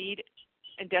in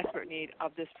desperate need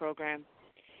of this program.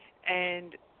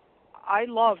 And I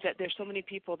love that there's so many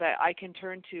people that I can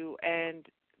turn to, and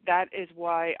that is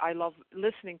why I love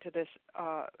listening to this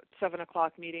 7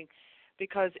 o'clock meeting,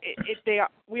 because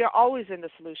we are always in the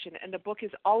solution, and the book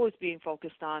is always being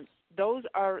focused on. Those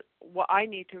are what I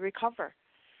need to recover.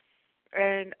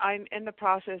 And I'm in the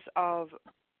process of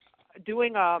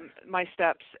doing my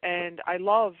steps, and I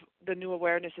love the new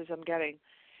awarenesses I'm getting,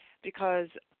 because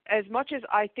as much as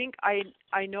I think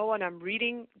I know when I'm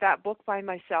reading that book by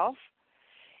myself,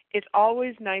 it's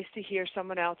always nice to hear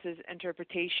someone else's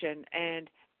interpretation and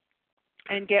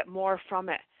get more from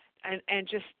it, and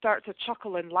just start to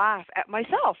chuckle and laugh at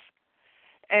myself.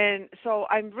 And so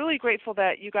I'm really grateful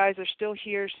that you guys are still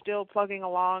here, still plugging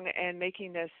along and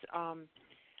making this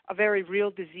a very real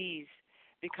disease,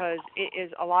 because it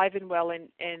is alive and well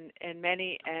in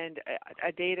many, and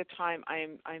a day at a time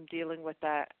I'm dealing with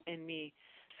that in me.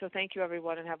 So thank you,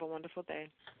 everyone, and have a wonderful day.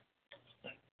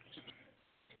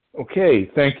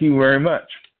 Okay, thank you very much.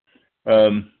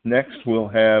 Next we'll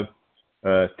have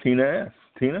Tina S.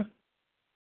 Tina?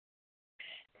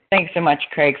 Thanks so much,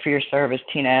 Craig, for your service.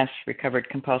 Tina S., recovered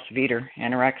compulsive eater,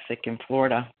 anorexic in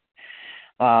Florida.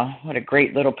 Wow, what a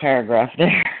great little paragraph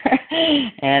there.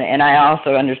 and I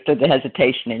also understood the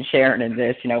hesitation in sharing in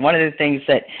this. You know, one of the things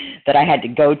that I had to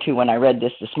go to when I read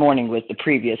this morning was the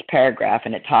previous paragraph,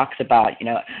 and it talks about, you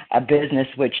know, a business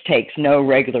which takes no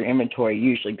regular inventory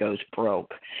usually goes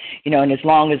broke. You know, and as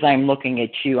long as I'm looking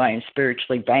at you, I am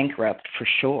spiritually bankrupt for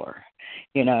sure.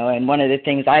 You know, and one of the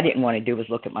things I didn't want to do was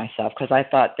look at myself, because I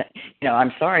thought that, you know,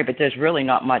 I'm sorry, but there's really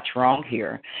not much wrong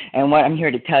here. And what I'm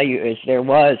here to tell you is there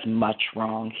was much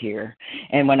wrong here.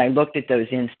 And when I looked at those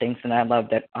instincts, and I love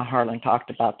that Harlan talked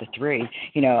about the 3,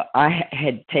 you know, I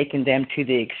had taken them to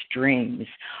the extremes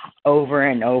over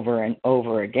and over and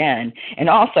over again. And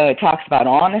also it talks about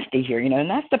honesty here, you know, and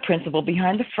that's the principle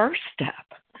behind the first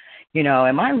step. You know,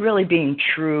 am I really being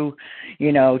true,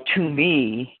 you know, to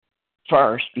me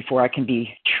first before I can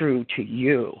be true to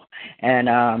you? And,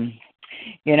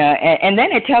 you know, and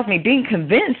then it tells me being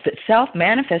convinced that self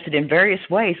manifested in various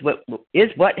ways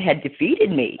what had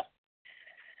defeated me.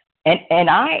 And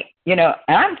I, you know,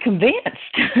 I'm convinced.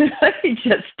 Let me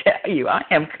just tell you, I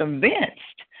am convinced.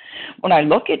 When I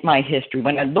look at my history,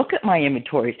 when I look at my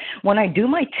inventories, when I do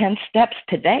my 10 steps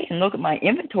today and look at my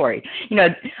inventory, you know,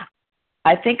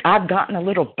 I think I've gotten a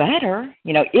little better.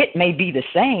 You know, it may be the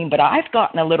same, but I've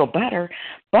gotten a little better.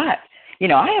 But, you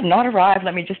know, I have not arrived,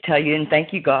 let me just tell you, and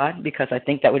thank you, God, because I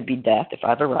think that would be death if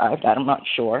I've arrived. I'm not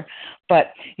sure.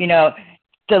 But, you know,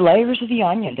 the layers of the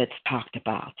onion that's talked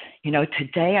about.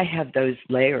 Today I have those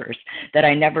layers that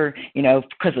I never,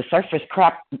 because the surface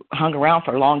crap hung around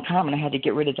for a long time and I had to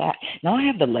get rid of that. Now I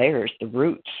have the layers, the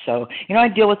roots. So, I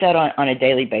deal with that on a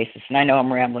daily basis. And I know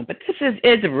I'm rambling, but this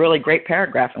is a really great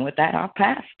paragraph. And with that, I'll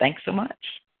pass. Thanks so much.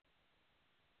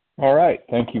 All right.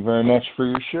 Thank you very much for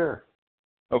your share.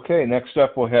 Okay, next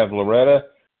up we'll have Loretta,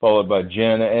 followed by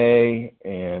Jen A.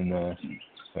 and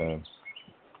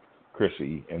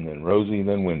Chrissy, and then Rosie,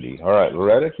 then Wendy. All right,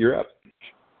 Loretta, you're up.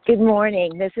 Good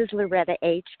morning. This is Loretta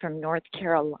H. from North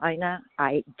Carolina.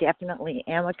 I definitely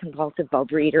am a compulsive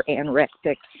overeater,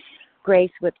 anorexic.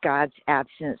 Grace with God's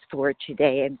absence for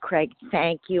today. And Craig,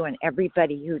 thank you, and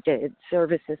everybody who did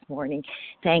service this morning.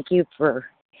 Thank you for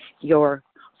your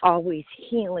always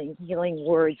healing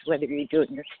words, whether you're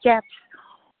doing your steps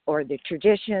or the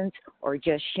traditions or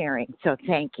just sharing. So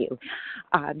thank you.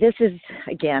 This is,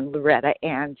 again, Loretta,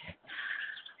 and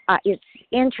it's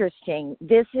interesting.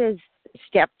 This is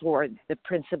step 4, the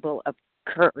principle of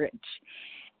courage.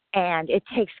 And it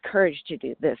takes courage to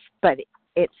do this, but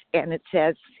it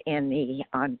says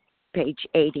on page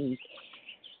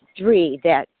 83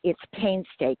 that it's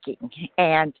painstaking.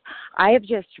 And I have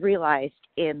just realized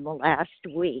in the last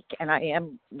week, and I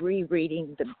am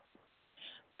rereading the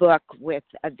book with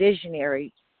a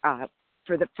visionary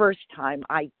for the first time.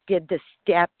 I did the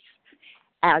steps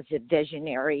as a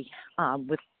visionary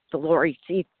with the Lori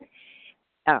C.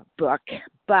 book,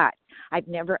 but I've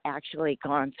never actually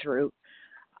gone through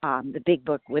the big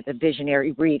book with a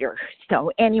visionary reader.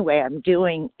 So anyway, I'm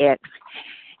doing it,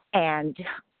 and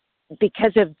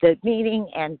because of the meeting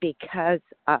and because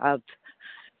of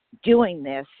doing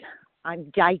this,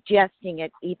 I'm digesting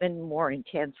it even more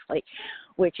intensely,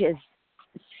 which is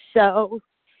so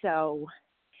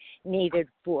needed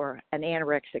for an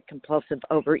anorexic compulsive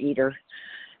overeater,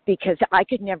 because I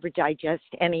could never digest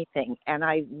anything. And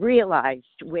I realized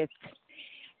with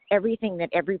everything that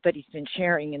everybody's been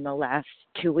sharing in the last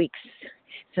 2 weeks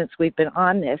since we've been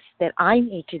on this, that I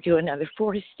need to do another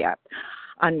 4-step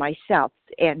on myself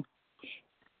and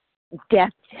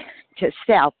death to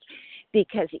self,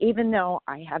 because even though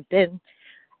I have been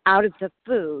out of the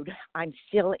food, I'm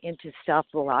still into self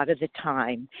a lot of the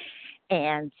time.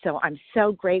 And so I'm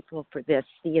so grateful for this,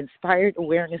 the inspired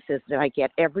awarenesses that I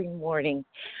get every morning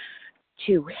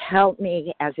to help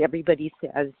me, as everybody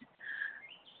says,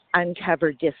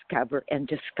 uncover, discover, and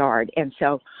discard. And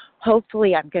so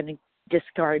hopefully I'm going to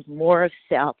discard more of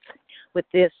self with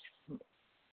this,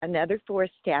 another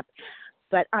 4-step.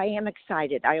 But I am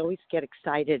excited. I always get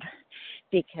excited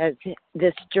because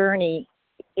this journey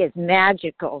is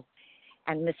magical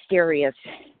and mysterious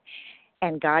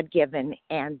and God-given.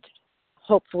 And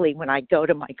hopefully when I go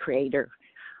to my Creator,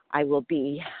 I will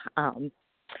be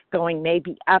going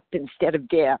maybe up instead of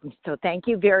down. So thank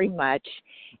you very much.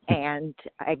 And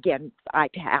again, I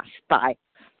pass. Bye.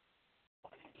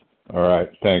 All right.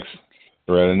 Thanks,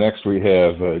 Loretta. Next we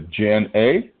have Jen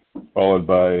A., followed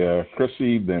by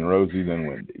Chrissy, then Rosie, then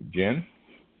Wendy. Jen?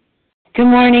 Good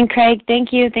morning, Craig.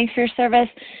 Thank you. Thanks for your service.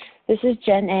 This is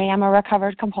Jen A. I'm a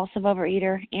recovered compulsive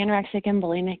overeater, anorexic and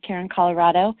bulimic here in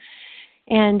Colorado.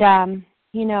 And,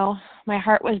 my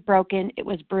heart was broken. It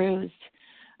was bruised.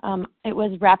 It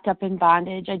was wrapped up in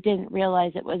bondage. I didn't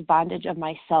realize it was bondage of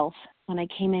myself. When I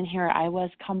came in here, I was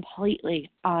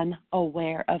completely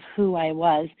unaware of who I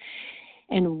was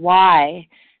and why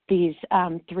these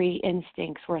 3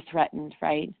 instincts were threatened,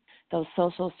 right? Those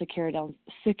social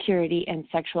security and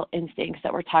sexual instincts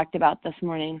that were talked about this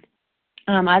morning.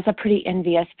 I was a pretty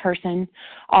envious person,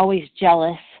 always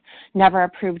jealous, never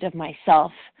approved of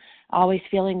myself, always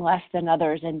feeling less than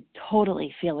others and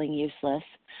totally feeling useless.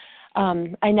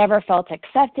 I never felt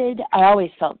accepted. I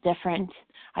always felt different.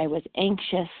 I was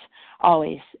anxious,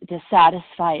 always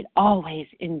dissatisfied, always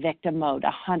in victim mode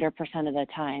 100% of the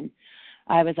time.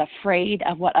 I was afraid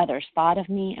of what others thought of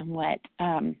me and what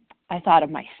I thought of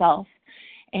myself.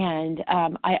 And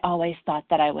I always thought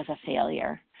that I was a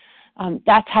failure.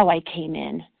 That's how I came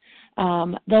in.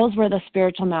 Those were the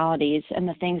spiritual maladies and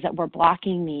the things that were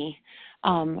blocking me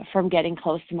from getting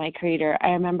close to my Creator.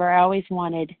 I remember I always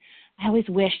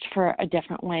wished for a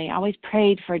different way. I always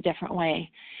prayed for a different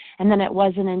way. And then it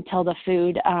wasn't until the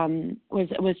food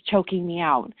was choking me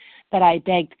out that I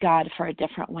begged God for a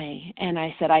different way. And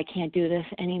I said, I can't do this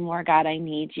anymore. God, I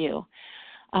need you.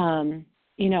 I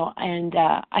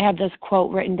have this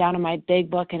quote written down in my big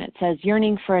book, and it says,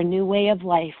 yearning for a new way of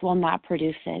life will not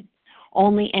produce it.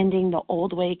 Only ending the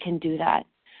old way can do that.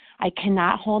 I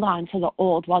cannot hold on to the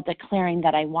old while declaring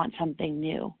that I want something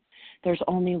new. There's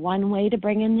only one way to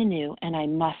bring in the new, and I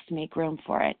must make room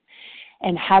for it.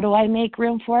 And how do I make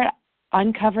room for it?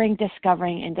 uncovering,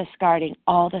 discovering, and discarding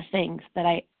all the things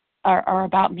that are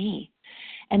about me.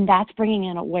 And that's bringing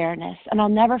in awareness. And I'll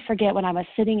never forget when I was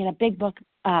sitting in a big book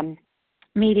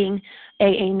meeting,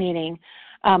 AA meeting,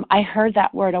 I heard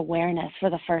that word awareness for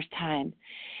the first time.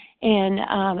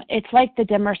 And it's like the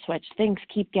dimmer switch. Things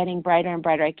keep getting brighter and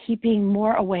brighter. I keep being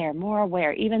more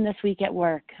aware, even this week at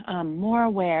work, more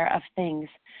aware of things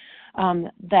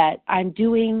that I'm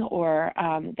doing or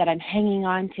that I'm hanging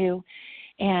on to.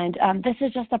 And this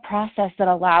is just a process that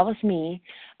allows me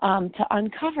to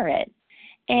uncover it.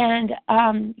 And,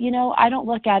 I don't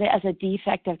look at it as a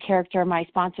defect of character. My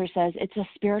sponsor says it's a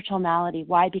spiritual malady.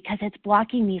 Why? Because it's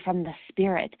blocking me from the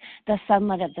spirit, the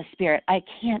sunlight of the spirit. I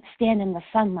can't stand in the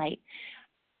sunlight.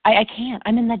 I can't.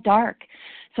 I'm in the dark.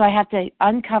 So I have to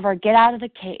uncover, get out of the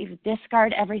cave,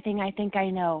 discard everything I think I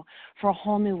know for a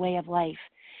whole new way of life.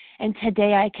 And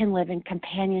today I can live in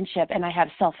companionship, and I have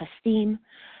self-esteem.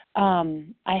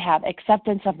 I have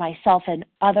acceptance of myself and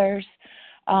others.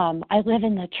 I live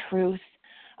in the truth.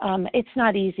 It's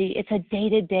not easy. It's a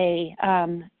day-to-day,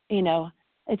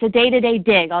 it's a day-to-day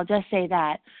dig. I'll just say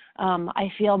that.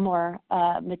 I feel more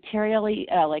materially,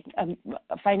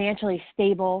 financially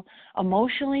stable,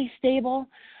 emotionally stable.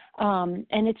 And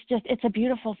it's a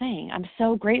beautiful thing. I'm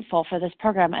so grateful for this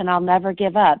program, and I'll never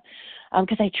give up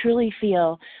because I truly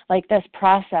feel like this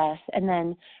process and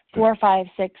then 4, 5,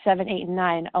 6, 7, 8, and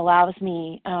 9 allows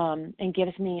me and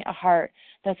gives me a heart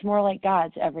that's more like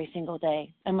God's every single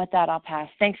day. And with that, I'll pass.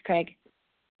 Thanks, Craig.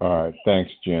 All right.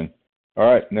 Thanks, Jen. All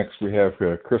right. Next we have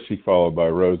Chrissy, followed by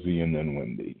Rosie, and then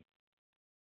Wendy.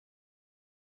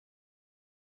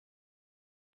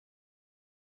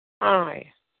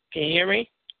 Hi. Can you hear me?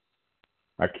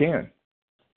 I can.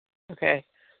 Okay.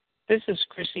 This is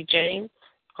Chrissy Jane.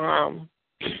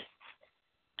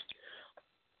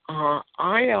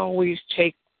 I always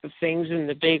take the things in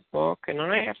the big book and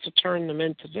I have to turn them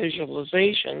into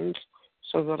visualizations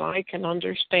so that I can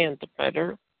understand them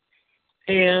better.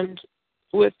 And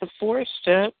with the 4th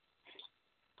step,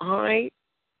 I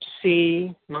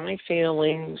see my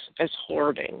feelings as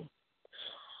hoarding.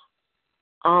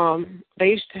 They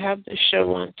used to have this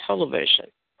show on television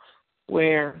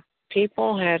where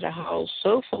people had a house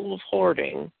so full of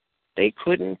hoarding they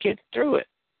couldn't get through it.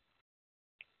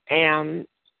 And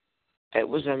it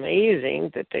was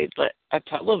amazing that they'd let a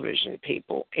television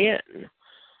people in.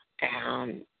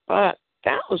 But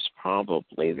that was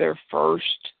probably their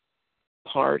first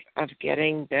part of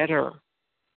getting better,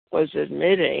 was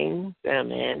admitting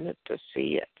them in to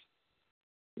see it.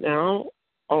 Now,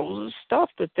 all the stuff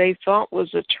that they thought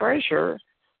was a treasure,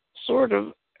 sort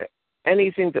of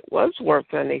anything that was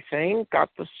worth anything, got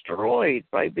destroyed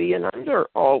by being under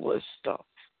all this stuff.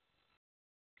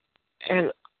 And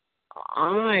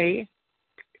I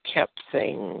kept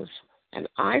things, and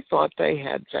I thought they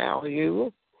had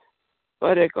value,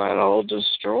 but it got all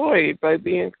destroyed by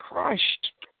being crushed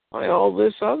by all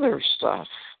this other stuff.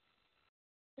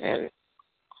 And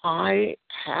I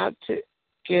had to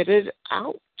get it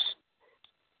out.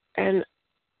 And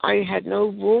I had no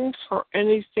room for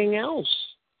anything else.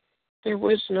 There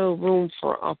was no room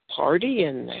for a party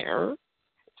in there.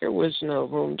 There was no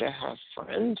room to have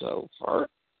friends over.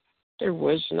 There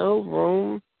was no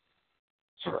room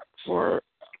for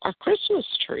a Christmas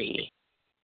tree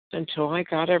until I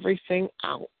got everything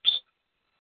out.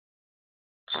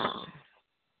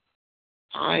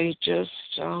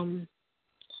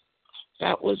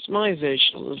 That was my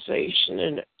visualization,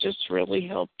 and it just really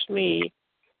helped me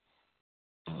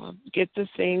get the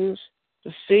things,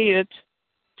 to see it,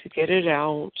 to get it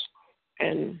out,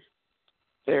 and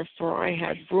therefore I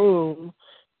had room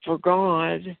for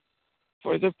God,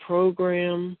 for the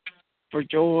program, for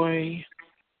joy,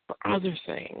 for other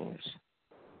things,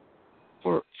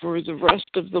 for the rest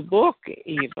of the book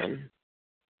even.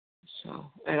 So,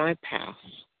 and I pass.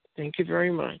 Thank you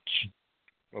very much.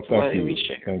 Well, thank you.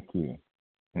 Thank you.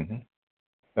 Mm-hmm.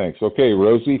 Thanks. Okay,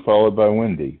 Rosie, followed by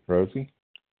Wendy. Rosie?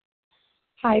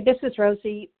 Hi, this is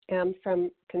Rosie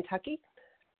from Kentucky.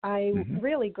 I'm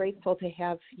really grateful to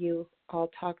have you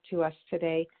all talk to us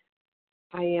today.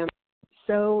 I am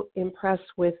so impressed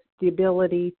with the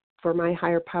ability for my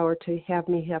higher power to have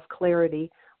me have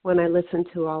clarity when I listen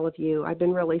to all of you. I've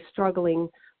been really struggling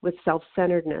with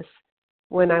self-centeredness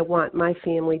when I want my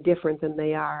family different than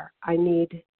they are. I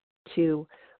need to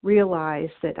realize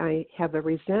that I have a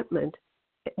resentment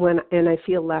and I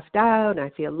feel left out,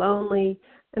 I feel lonely,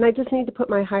 and I just need to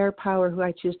put my higher power, who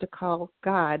I choose to call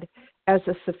God, as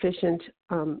a sufficient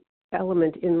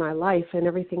element in my life, and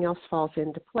everything else falls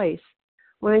into place.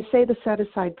 When I say the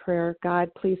set-aside prayer,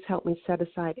 God, please help me set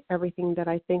aside everything that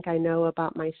I think I know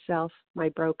about myself, my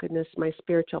brokenness, my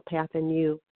spiritual path, and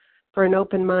you. for an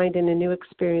open mind and a new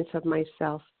experience of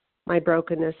myself, my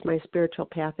brokenness, my spiritual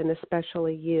path, and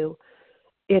especially you.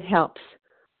 It helps,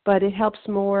 but it helps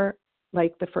more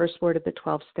like the first word of the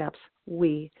 12 steps,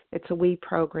 we. It's a we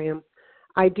program.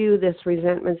 I do this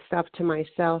resentment stuff to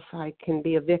myself. I can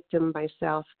be a victim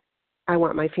myself. I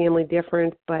want my family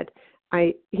different, but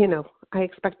I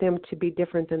expect them to be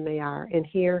different than they are. And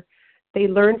here, they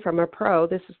learn from a pro.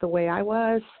 This is the way I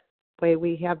was, the way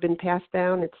we have been passed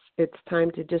down. It's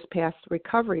time to just pass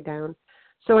recovery down.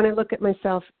 So when I look at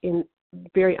myself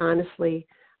very honestly,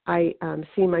 I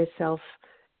see myself,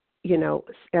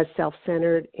 as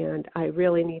self-centered, and I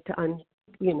really need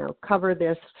to cover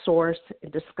this source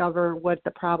and discover what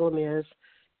the problem is,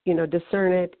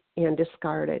 discern it and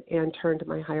discard it and turn to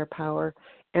my higher power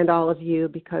and all of you,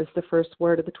 because the first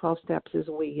word of the 12 steps is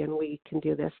we, and we can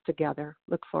do this together.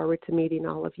 Look forward to meeting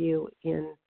all of you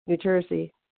in New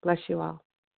Jersey. Bless you all.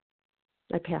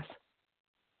 I pass.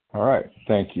 All right.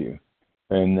 Thank you.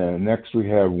 And next we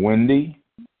have Wendy,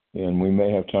 and we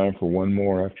may have time for one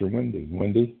more after Wendy.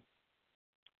 Wendy?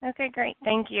 Okay, great.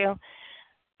 Thank you.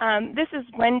 This is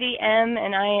Wendy M.,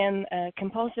 and I am a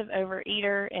compulsive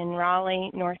overeater in Raleigh,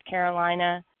 North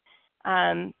Carolina.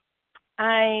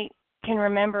 I can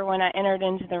remember when I entered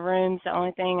into the rooms, the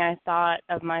only thing I thought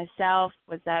of myself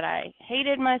was that I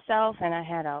hated myself and I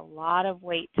had a lot of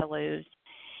weight to lose.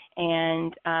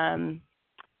 And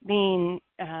being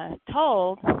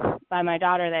told by my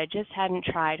daughter that I just hadn't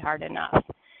tried hard enough.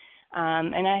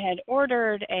 And I had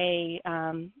ordered a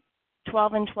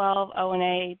 12 and 12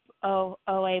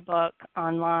 OA book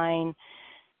online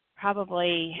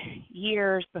probably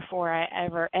years before I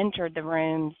ever entered the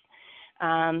rooms,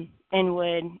 and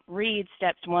would read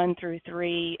steps 1 through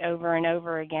 3 over and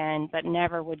over again, but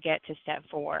never would get to step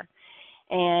 4.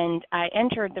 And I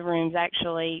entered the rooms,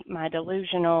 actually, my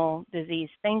delusional disease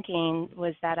thinking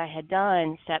was that I had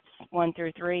done steps 1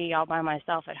 through 3 all by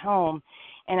myself at home,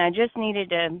 and I just needed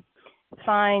to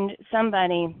find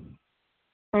somebody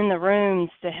in the rooms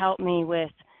to help me with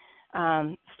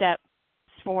steps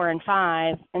 4 and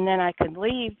 5, and then I could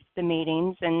leave the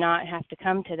meetings and not have to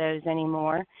come to those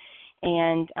anymore,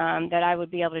 and that I would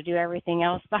be able to do everything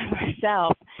else by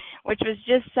myself, which was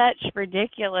just such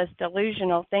ridiculous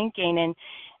delusional thinking. And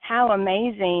how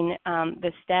amazing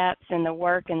the steps and the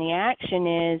work and the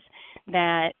action is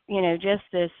that, just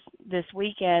this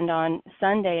weekend on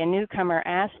Sunday, a newcomer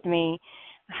asked me,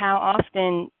 how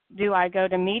often do I go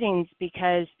to meetings,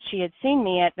 because she had seen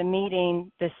me at the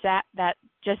meeting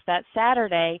that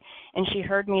Saturday, and she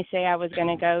heard me say I was going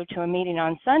to go to a meeting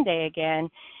on Sunday again,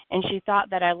 and she thought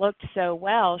that I looked so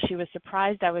well, she was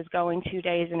surprised I was going 2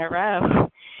 days in a row.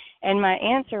 And my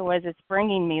answer was, it's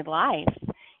bringing me life.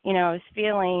 I was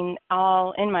feeling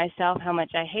all in myself how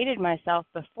much I hated myself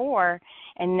before,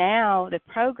 and now the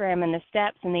program and the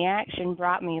steps and the action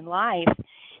brought me life,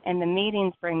 and the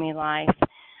meetings bring me life.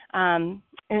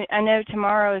 I know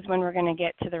tomorrow is when we're going to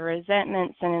get to the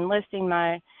resentments, and enlisting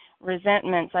my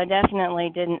resentments, I definitely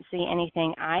didn't see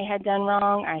anything I had done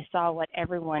wrong. I saw what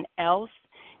everyone else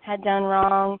had done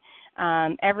wrong.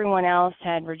 Everyone else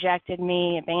had rejected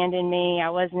me, abandoned me. I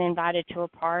wasn't invited to a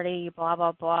party, blah,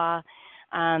 blah, blah.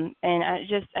 And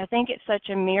I think it's such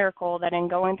a miracle that in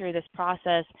going through this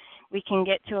process, we can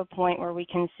get to a point where we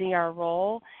can see our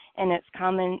role and its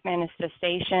common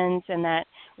manifestations, and that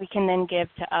we can then give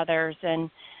to others. And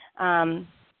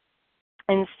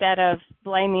instead of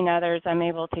blaming others, I'm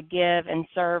able to give and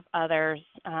serve others,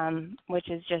 which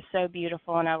is just so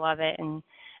beautiful, and I love it. And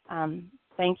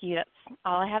thank you. That's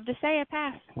all I have to say. I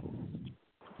pass.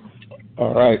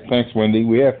 All right. Thanks, Wendy.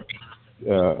 We have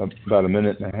about a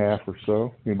minute and a half or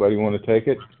so. Anybody want to take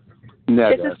it?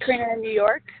 This is Karina in New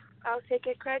York. I'll take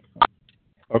it, Craig.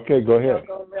 Okay, go ahead.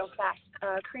 I'll go real fast.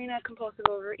 Karina, compulsive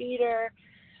overeater,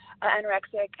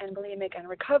 anorexic and bulimic, and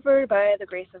recovered by the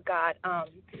grace of God.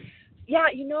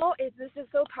 This is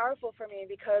so powerful for me,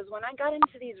 because when I got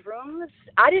into these rooms,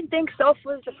 I didn't think self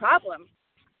was the problem.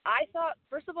 I thought,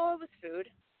 first of all, it was food,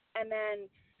 and then,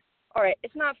 all right,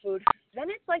 it's not food. Then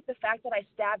it's like the fact that I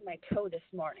stabbed my toe this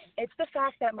morning. It's the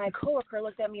fact that my coworker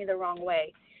looked at me the wrong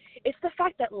way. It's the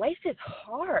fact that life is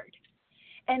hard.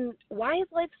 And why is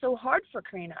life so hard for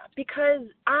Karina? Because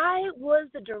I was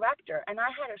the director, and I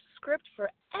had a script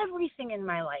for everything in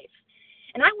my life.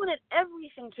 And I wanted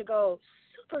everything to go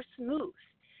super smooth.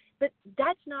 But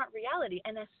that's not reality.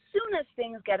 And as soon as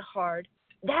things get hard,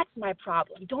 that's my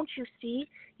problem. Don't you see?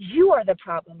 You are the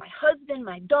problem. My husband,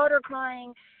 my daughter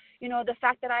crying, the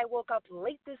fact that I woke up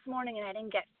late this morning and I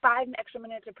didn't get 5 extra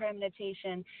minutes of prayer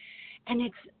meditation. And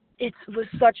it was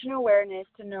such an awareness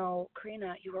to know,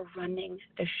 Karina, you are running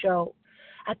the show.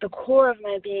 At the core of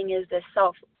my being is this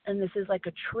self, and this is like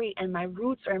a tree, and my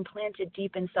roots are implanted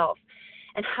deep in self.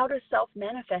 And how does self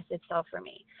manifest itself for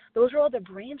me? Those are all the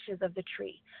branches of the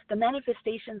tree, the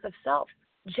manifestations of self.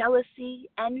 Jealousy,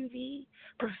 envy,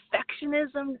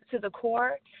 perfectionism to the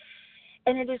core.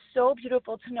 And it is so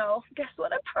beautiful to know, guess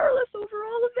what, I'm powerless over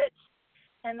all of it.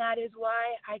 And that is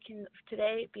why I can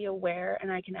today be aware,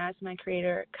 and I can ask my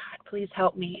Creator, God, please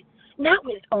help me. Not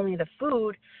with only the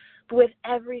food, but with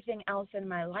everything else in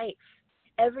my life.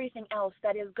 Everything else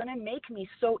that is going to make me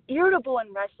so irritable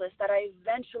and restless that I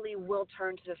eventually will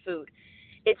turn to the food.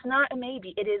 It's not a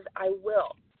maybe. It is I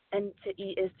will. And to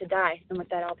eat is to die. And with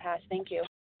that, I'll pass. Thank you.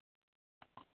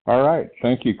 All right.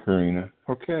 Thank you, Karina.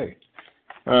 Okay.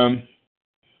 I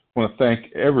want to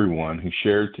thank everyone who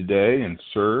shared today and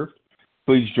served.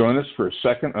 Please join us for a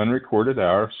second unrecorded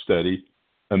hour of study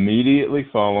immediately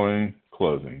following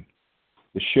closing.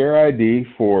 The share ID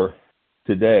for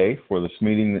today, for this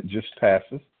meeting that just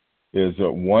passes, is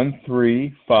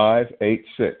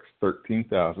 13586,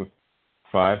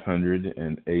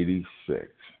 13,586.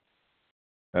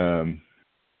 And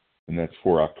that's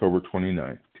for October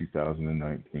 29th,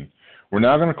 2019. We're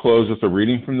now going to close with a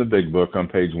reading from the Big Book on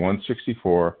page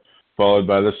 164, followed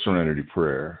by the Serenity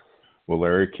Prayer. Will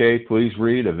Larry K. please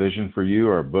read A Vision for You?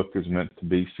 Our book is meant to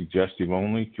be suggestive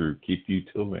only through Keep You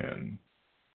Till Then.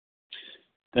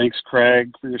 Thanks,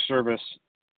 Craig, for your service.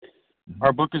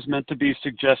 Our book is meant to be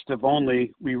suggestive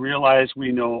only. We realize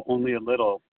we know only a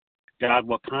little. God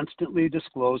will constantly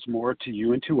disclose more to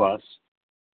you and to us.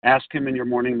 Ask Him in your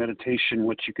morning meditation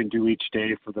what you can do each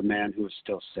day for the man who is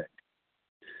still sick.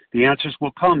 The answers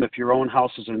will come if your own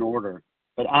house is in order,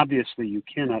 but obviously you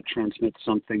cannot transmit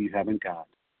something you haven't got.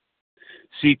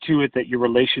 See to it that your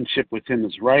relationship with Him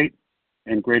is right,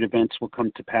 and great events will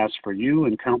come to pass for you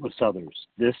and countless others.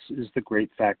 This is the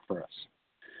great fact for us.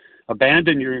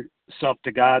 Abandon yourself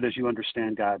to God as you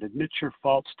understand God. Admit your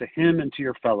faults to Him and to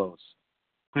your fellows.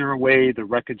 Clear away the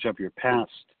wreckage of your past.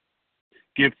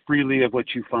 Give freely of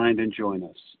what you find and join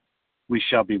us. We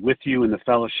shall be with you in the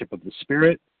fellowship of the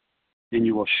Spirit, and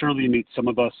you will surely meet some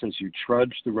of us as you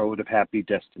trudge the road of happy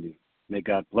destiny. May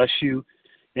God bless you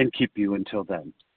and keep you until then.